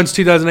had to go into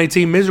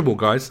 2018 miserable,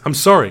 guys. I'm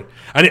sorry.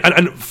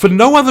 And for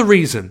no other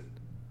reason,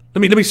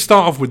 let me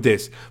start off with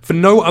this. For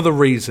no other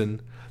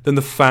reason than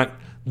the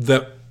fact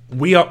that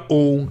we are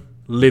all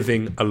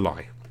living a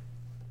lie.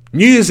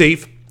 New Year's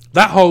Eve,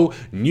 that whole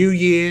new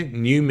year,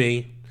 new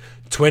me,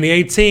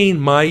 2018,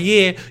 my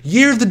year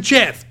of the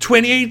Jeff,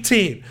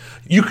 2018.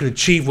 You can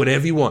achieve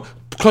whatever you want.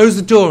 Close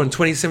the door in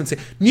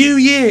 2017. New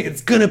year,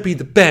 it's going to be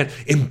the best.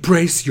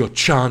 Embrace your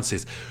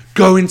chances.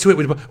 Go into it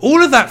with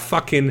all of that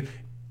fucking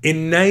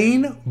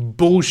inane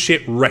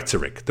bullshit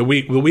rhetoric that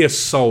we are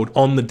sold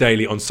on the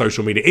daily on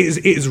social media.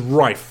 It is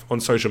rife on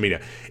social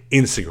media.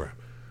 Instagram,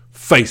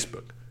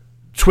 Facebook,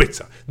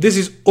 Twitter. This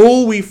is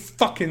all we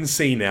fucking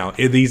see now.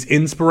 Are these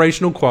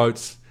inspirational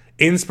quotes,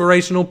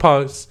 inspirational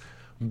posts,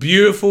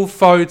 beautiful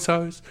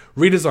photos,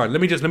 redesign.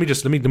 Let me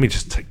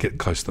just get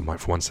close to the mic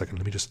for 1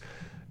 second.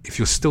 If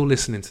you're still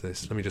listening to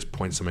this, let me just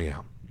point something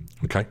out.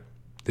 Okay?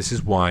 This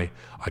is why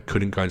I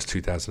couldn't go into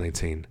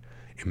 2018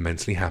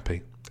 immensely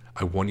happy.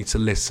 I want you to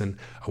listen.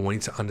 I want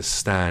you to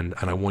understand,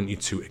 and I want you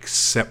to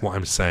accept what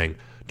I'm saying.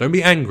 Don't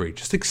be angry.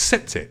 Just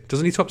accept it. It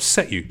doesn't need to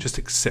upset you. Just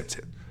accept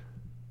it.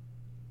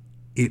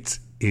 It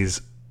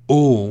is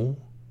all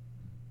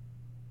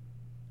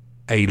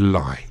a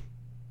lie.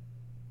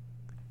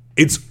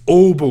 It's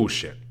all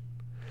bullshit.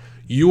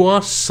 You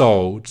are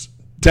sold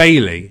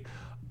daily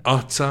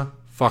utter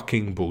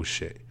fucking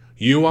bullshit.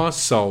 You are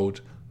sold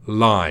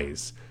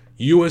lies.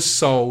 You are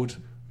sold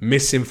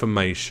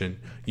misinformation.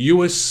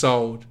 You are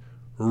sold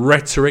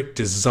rhetoric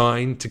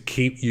designed to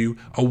keep you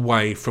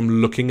away from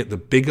looking at the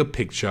bigger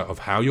picture of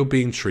how you're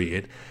being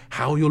treated,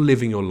 how you're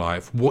living your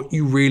life, what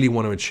you really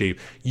want to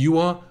achieve. You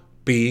are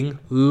being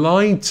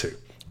lied to.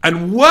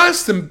 And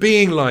worse than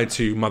being lied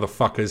to,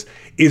 motherfuckers,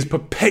 is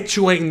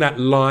perpetuating that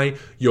lie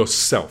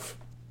yourself.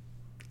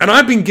 And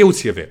I've been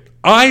guilty of it.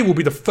 I will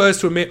be the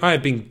first to admit I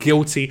have been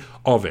guilty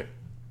of it.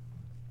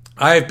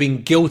 I have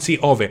been guilty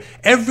of it.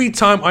 Every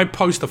time I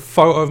post a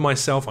photo of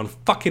myself on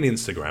fucking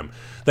Instagram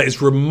that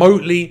is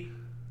remotely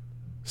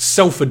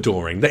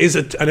self-adoring, that is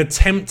an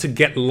attempt to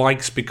get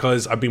likes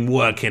because I've been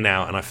working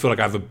out and I feel like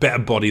I have a better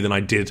body than I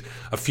did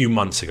a few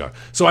months ago.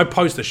 So I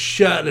post a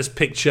shirtless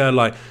picture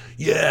like,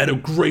 yeah, I had a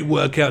great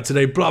workout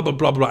today, blah, blah,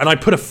 blah, blah. And I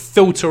put a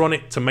filter on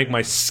it to make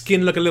my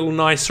skin look a little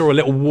nicer or a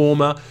little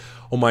warmer,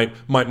 or my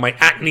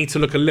acne to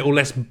look a little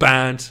less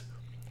bad.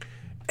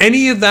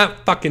 Any of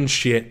that fucking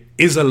shit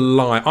is a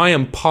lie. I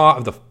am part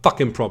of the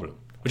fucking problem.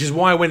 Which is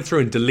why I went through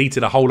and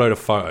deleted a whole load of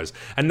photos.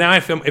 And now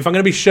if I'm going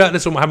to be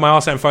shirtless or have my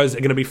arse out in photos,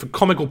 they're going to be for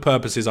comical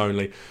purposes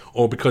only,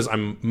 or because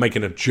I'm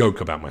making a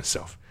joke about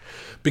myself.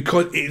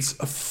 Because it's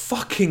a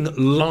fucking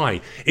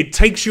lie. It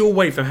takes you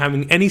away from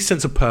having any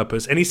sense of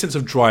purpose, any sense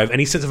of drive,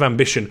 any sense of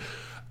ambition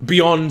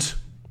beyond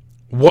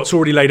what's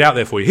already laid out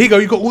there for you. Here you go,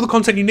 you've got all the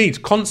content you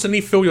need. Constantly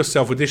fill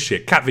yourself with this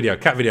shit. Cat video,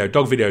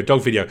 dog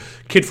video,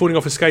 kid falling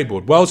off a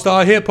skateboard, world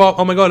star hip hop,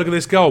 oh my god, look at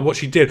this girl, what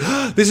she did.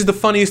 This is the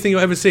funniest thing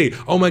you'll ever see.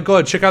 Oh my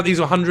god, check out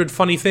these 100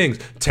 funny things.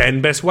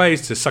 10 best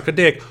ways to suck a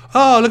dick.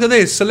 Oh, look at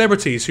this,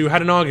 celebrities who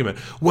had an argument.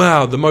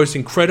 Wow, the most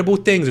incredible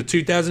things of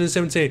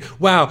 2017.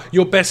 Wow,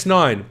 your best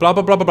 9, blah,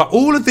 blah, blah, blah, blah.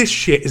 All of this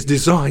shit is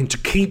designed to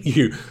keep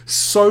you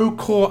so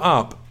caught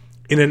up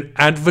in an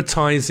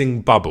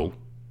advertising bubble.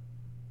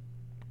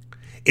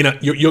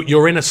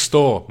 You're in a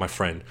store, my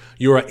friend.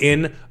 You are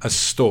in a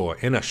store,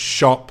 in a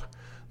shop,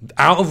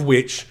 out of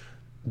which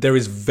there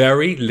is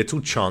very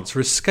little chance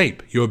for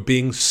escape. You're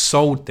being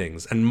sold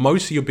things, and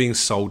mostly you're being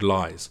sold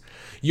lies.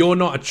 You're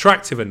not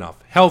attractive enough,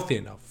 healthy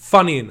enough,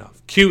 funny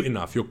enough, cute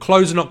enough. Your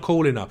clothes are not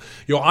cool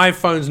enough. Your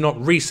iPhone's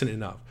not recent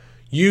enough.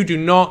 You do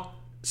not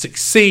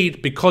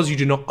succeed because you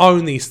do not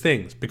own these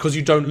things, because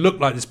you don't look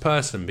like this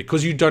person,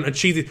 because you don't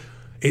achieve it.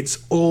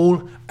 It's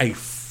all a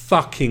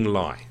fucking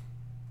lie.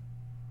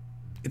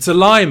 It's a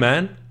lie,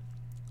 man.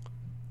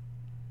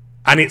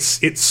 And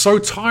it's so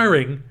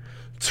tiring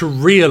to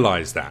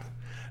realize that.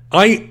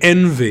 I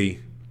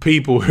envy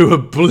people who are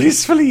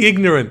blissfully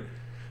ignorant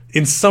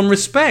in some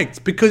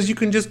respect, because you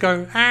can just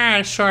go,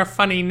 I saw a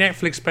funny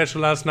Netflix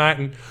special last night,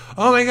 and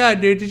oh my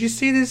god, dude, did you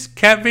see this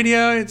cat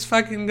video? It's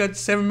fucking got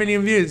 7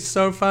 million views. It's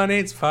so funny,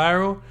 it's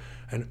viral.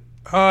 And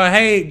oh,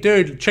 hey,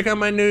 dude, check out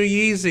my new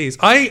Yeezys.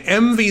 I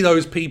envy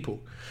those people,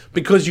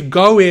 because you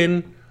go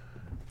in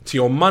to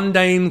your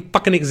mundane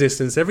fucking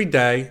existence every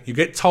day. You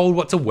get told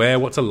what to wear,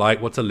 what to like,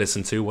 what to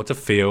listen to, what to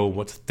feel,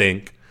 what to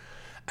think,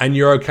 and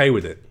you're okay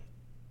with it.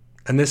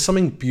 And there's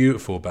something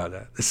beautiful about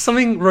that. There's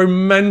something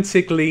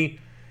romantically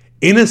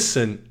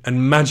innocent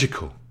and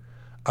magical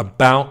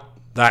about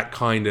that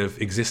kind of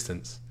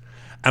existence.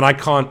 And I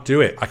can't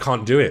do it. I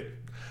can't do it.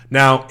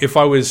 Now, if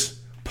I was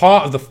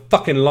part of the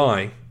fucking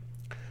lie,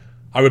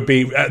 I would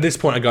be, at this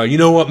point I go, you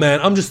know what, man,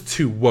 I'm just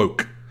too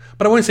woke.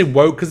 But I won't say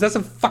woke, because that's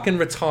a fucking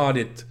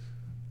retarded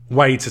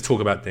way to talk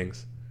about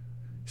things.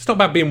 It's not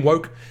about being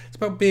woke. It's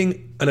about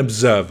being an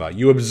observer.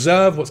 You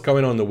observe what's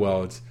going on in the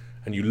world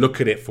and you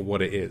look at it for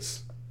what it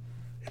is.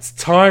 It's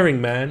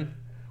tiring, man.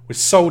 We're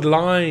sold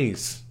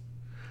lies.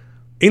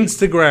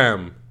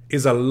 Instagram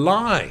is a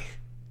lie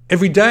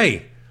every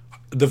day.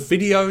 The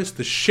videos,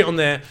 the shit on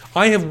there.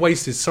 I have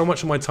wasted so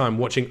much of my time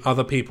watching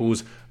other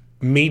people's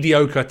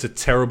mediocre to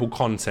terrible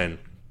content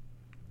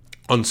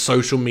on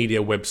social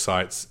media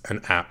websites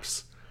and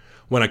apps,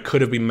 when I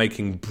could have been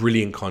making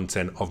brilliant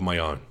content of my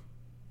own.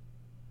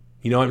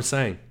 You know what I'm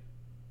saying?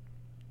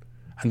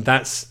 And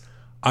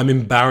I'm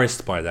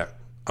embarrassed by that.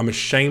 I'm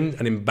ashamed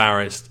and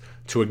embarrassed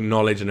to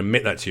acknowledge and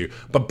admit that to you.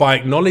 But by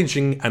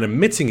acknowledging and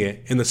admitting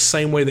it in the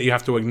same way that you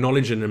have to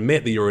acknowledge and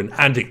admit that you're an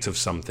addict of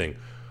something,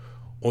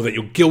 or that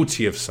you're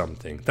guilty of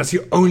something, that's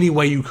the only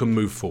way you can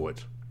move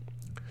forward.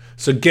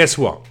 So guess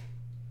what?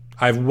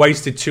 I've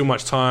wasted too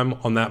much time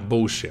on that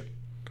bullshit.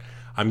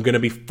 I'm going to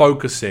be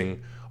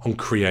focusing on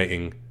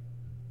creating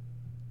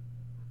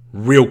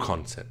real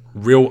content,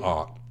 real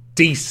art,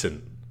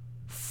 decent,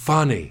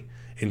 funny,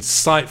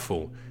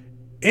 insightful,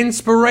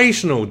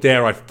 inspirational,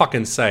 dare I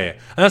fucking say it.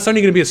 And that's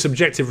only going to be a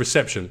subjective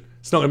reception.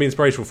 It's not going to be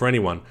inspirational for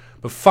anyone.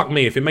 But fuck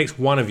me, if it makes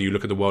one of you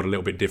look at the world a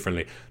little bit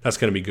differently, that's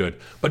going to be good.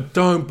 But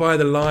don't buy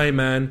the lie,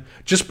 man.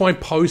 Just by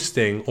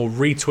posting or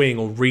retweeting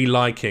or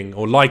reliking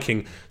or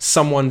liking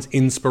someone's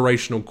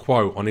inspirational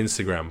quote on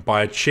Instagram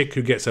by a chick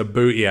who gets her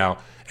booty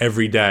out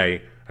every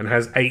day and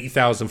has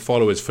 80,000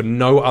 followers for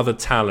no other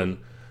talent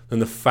than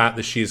the fact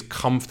that she is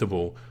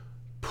comfortable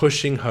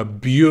pushing her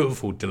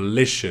beautiful,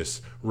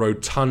 delicious,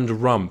 rotund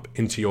rump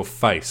into your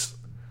face.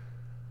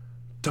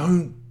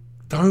 Don't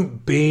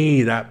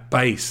be that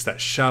base,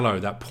 that shallow,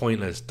 that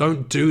pointless.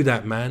 Don't do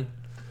that, man.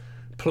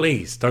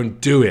 Please,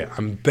 don't do it.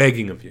 I'm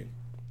begging of you.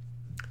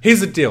 Here's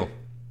the deal.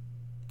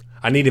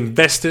 I need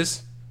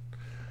investors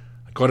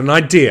I got an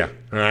idea,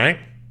 all right?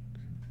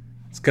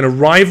 It's going to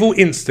rival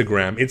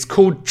Instagram. It's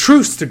called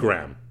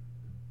Truthstagram.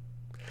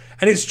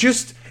 And it's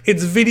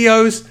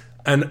videos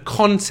and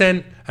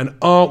content and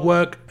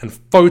artwork and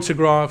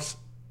photographs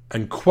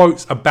and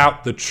quotes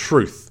about the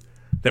truth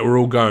that we're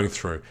all going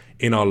through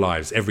in our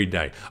lives every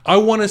day. I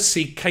want to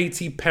see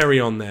Katy Perry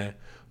on there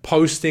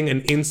posting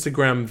an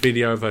Instagram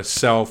video of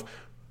herself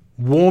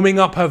warming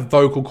up her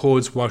vocal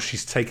cords while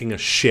she's taking a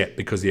shit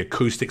because the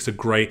acoustics are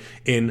great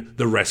in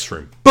the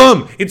restroom.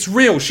 Boom! It's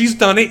real. She's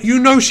done it. You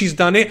know she's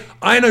done it.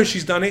 I know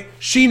she's done it.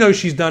 She knows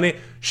she's done it.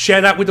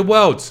 Share that with the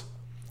world.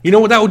 You know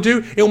what that will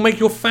do? It will make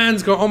your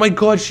fans go, oh my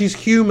God, she's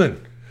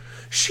human.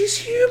 She's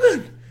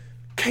human.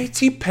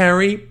 Katy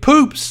Perry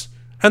poops.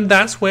 And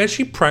that's where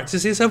she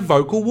practices her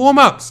vocal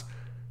warm-ups.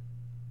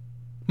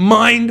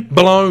 Mind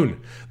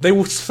blown. They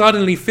will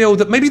suddenly feel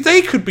that maybe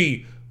they could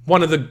be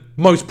one of the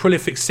most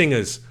prolific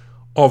singers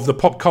of the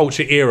pop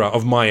culture era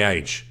of my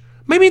age.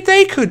 Maybe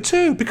they could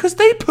too, because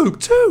they poop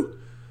too.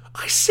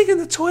 I sing in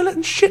the toilet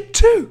and shit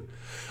too.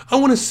 I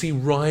want to see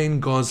Ryan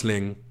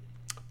Gosling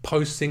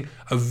posting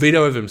a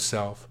video of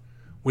himself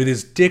with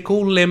his dick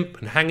all limp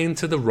and hanging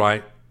to the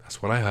right.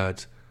 That's what I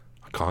heard.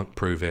 I can't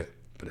prove it,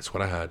 but it's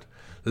what I heard.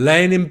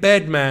 Laying in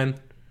bed, man,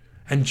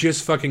 and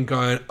just fucking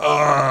going,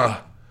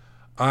 I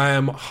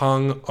am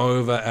hung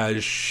over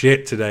as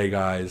shit today,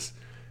 guys.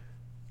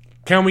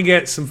 Can we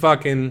get some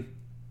fucking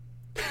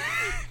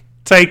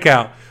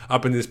takeout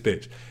up in this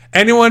bitch?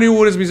 Anyone who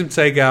orders me some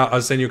takeout,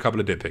 I'll send you a couple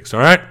of dick pics,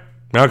 all right?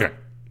 Okay.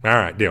 All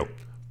right, deal.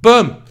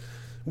 Boom.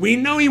 We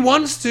know he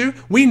wants to.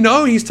 We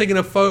know he's taken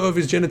a photo of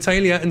his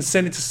genitalia and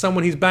sent it to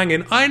someone he's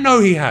banging. I know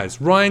he has.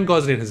 Ryan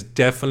Gosling has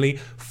definitely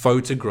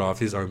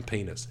photographed his own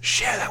penis.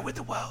 Share that with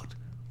the world.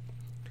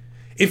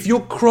 If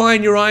you're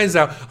crying your eyes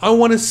out, I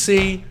want to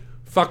see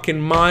fucking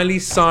Miley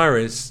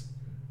Cyrus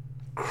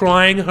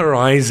crying her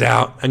eyes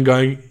out and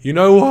going, you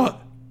know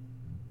what?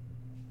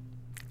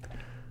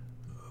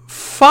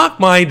 Fuck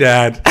my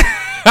dad.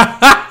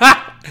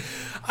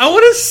 I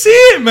want to see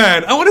it,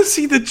 man. I want to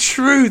see the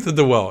truth of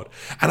the world.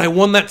 And I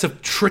want that to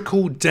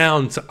trickle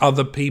down to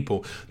other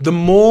people. The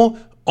more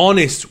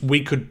honest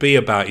we could be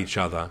about each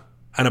other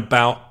and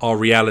about our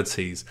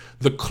realities,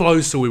 the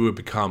closer we would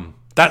become.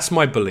 That's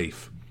my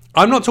belief.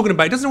 I'm not talking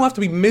about, it doesn't have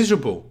to be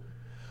miserable,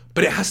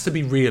 but it has to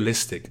be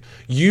realistic.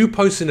 You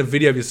posting a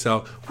video of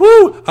yourself,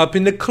 woo, up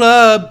in the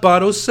club,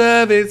 bottle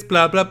service,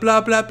 blah, blah,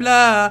 blah, blah,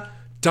 blah,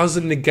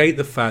 doesn't negate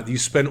the fact that you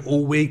spent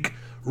all week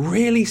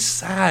really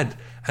sad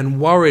and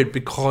worried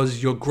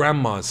because your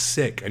grandma's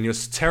sick and you're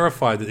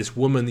terrified that this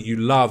woman that you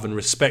love and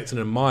respect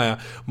and admire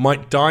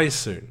might die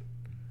soon.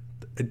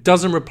 It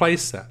doesn't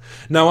replace that.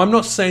 Now, I'm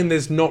not saying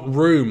there's not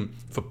room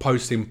for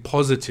posting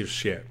positive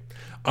shit.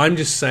 I'm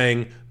just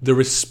saying the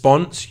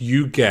response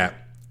you get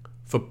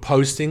for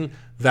posting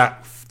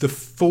that the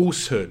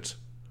falsehood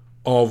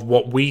of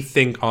what we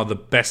think are the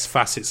best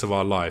facets of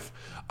our life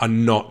are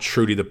not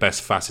truly the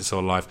best facets of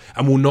our life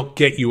and will not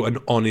get you an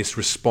honest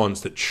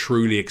response that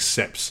truly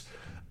accepts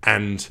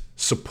and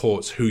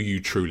supports who you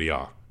truly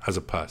are as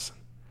a person.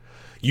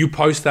 You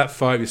post that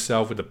photo of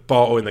yourself with a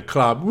bottle in the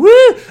club. Woo!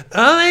 Oh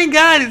my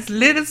God, it's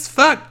lit as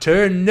fuck.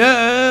 Turn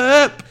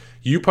up.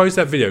 You post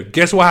that video.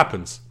 Guess what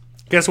happens?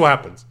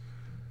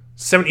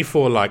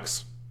 74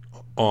 likes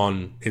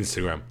on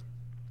Instagram.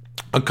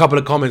 A couple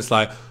of comments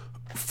like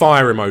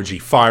fire emoji,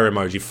 fire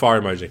emoji,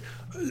 fire emoji,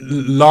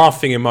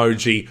 laughing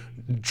emoji,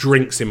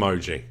 drinks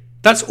emoji.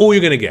 That's all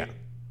you're going to get.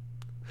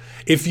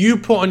 If you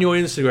put on your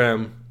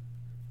Instagram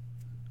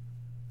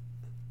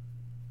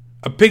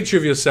a picture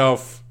of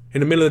yourself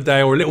in the middle of the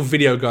day or a little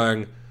video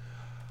going,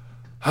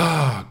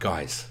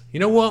 guys, you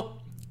know what?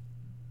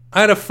 I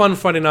had a fun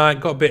Friday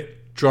night, got a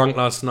bit drunk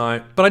last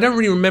night, but I don't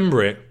really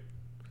remember it.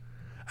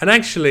 And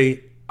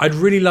actually, I'd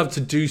really love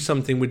to do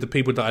something with the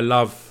people that I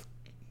love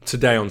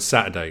today on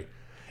Saturday.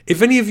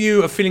 If any of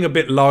you are feeling a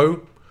bit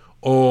low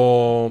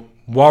or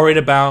worried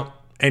about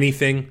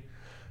anything,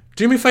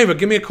 do me a favor,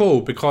 give me a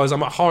call because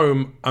I'm at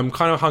home, I'm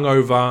kind of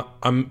hungover,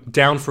 I'm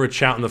down for a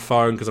chat on the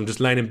phone because I'm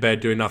just laying in bed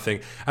doing nothing,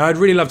 and I'd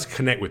really love to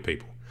connect with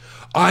people.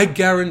 I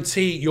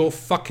guarantee your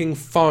fucking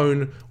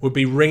phone would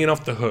be ringing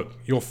off the hook.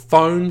 Your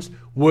phones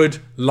would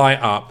light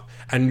up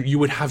and you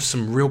would have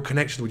some real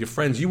connection with your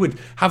friends. You would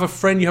have a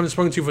friend you haven't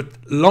spoken to for a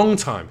long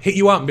time hit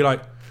you up and be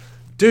like,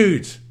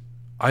 dude,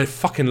 I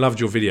fucking loved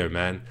your video,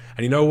 man.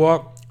 And you know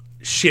what?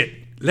 Shit,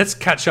 let's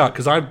catch up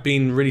because I've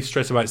been really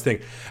stressed about this thing.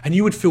 And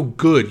you would feel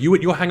good.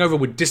 Your hangover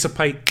would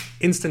dissipate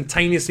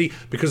instantaneously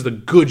because of the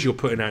good you're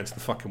putting out into the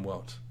fucking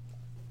world.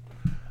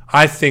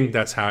 I think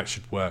that's how it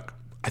should work.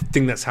 I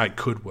think that's how it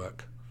could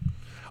work.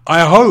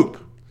 I hope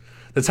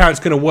that's how it's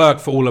going to work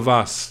for all of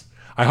us.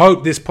 I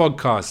hope this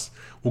podcast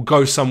will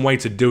go some way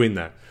to doing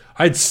that.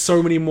 I had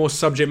so many more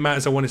subject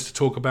matters I wanted to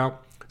talk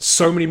about.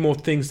 So many more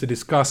things to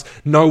discuss.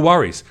 No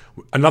worries.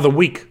 Another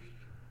week.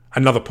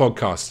 Another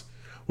podcast.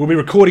 We'll be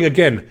recording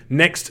again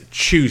next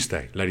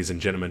Tuesday, ladies and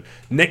gentlemen.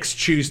 Next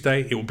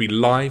Tuesday, it will be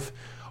live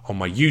on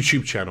my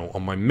YouTube channel,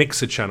 on my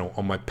Mixer channel,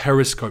 on my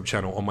Periscope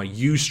channel, on my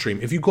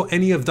Ustream. If you've got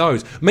any of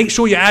those, make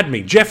sure you add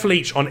me, Jeff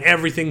Leach, on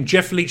everything,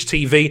 Jeff Leach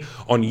TV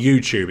on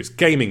YouTube. It's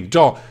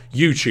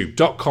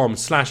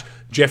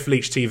gaming.youtube.com/Jeff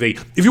Leach TV.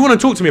 If you want to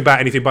talk to me about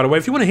anything, by the way,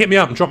 if you want to hit me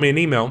up and drop me an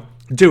email,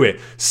 do it.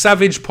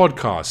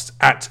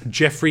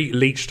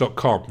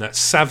 savagepodcast@jeffreyleach.com.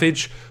 That's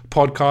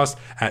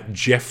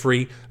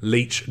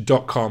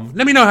savagepodcast@jeffreyleach.com.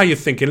 Let me know how you're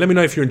thinking. Let me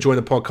know if you're enjoying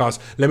the podcast.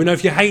 Let me know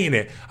if you're hating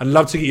it. I'd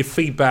love to get your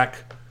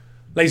feedback.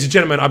 Ladies and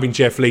gentlemen, I've been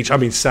Jeff Leach.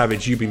 I've been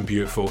savage. You've been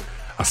beautiful.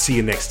 I'll see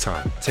you next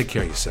time. Take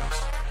care of yourselves.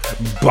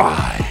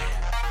 Bye.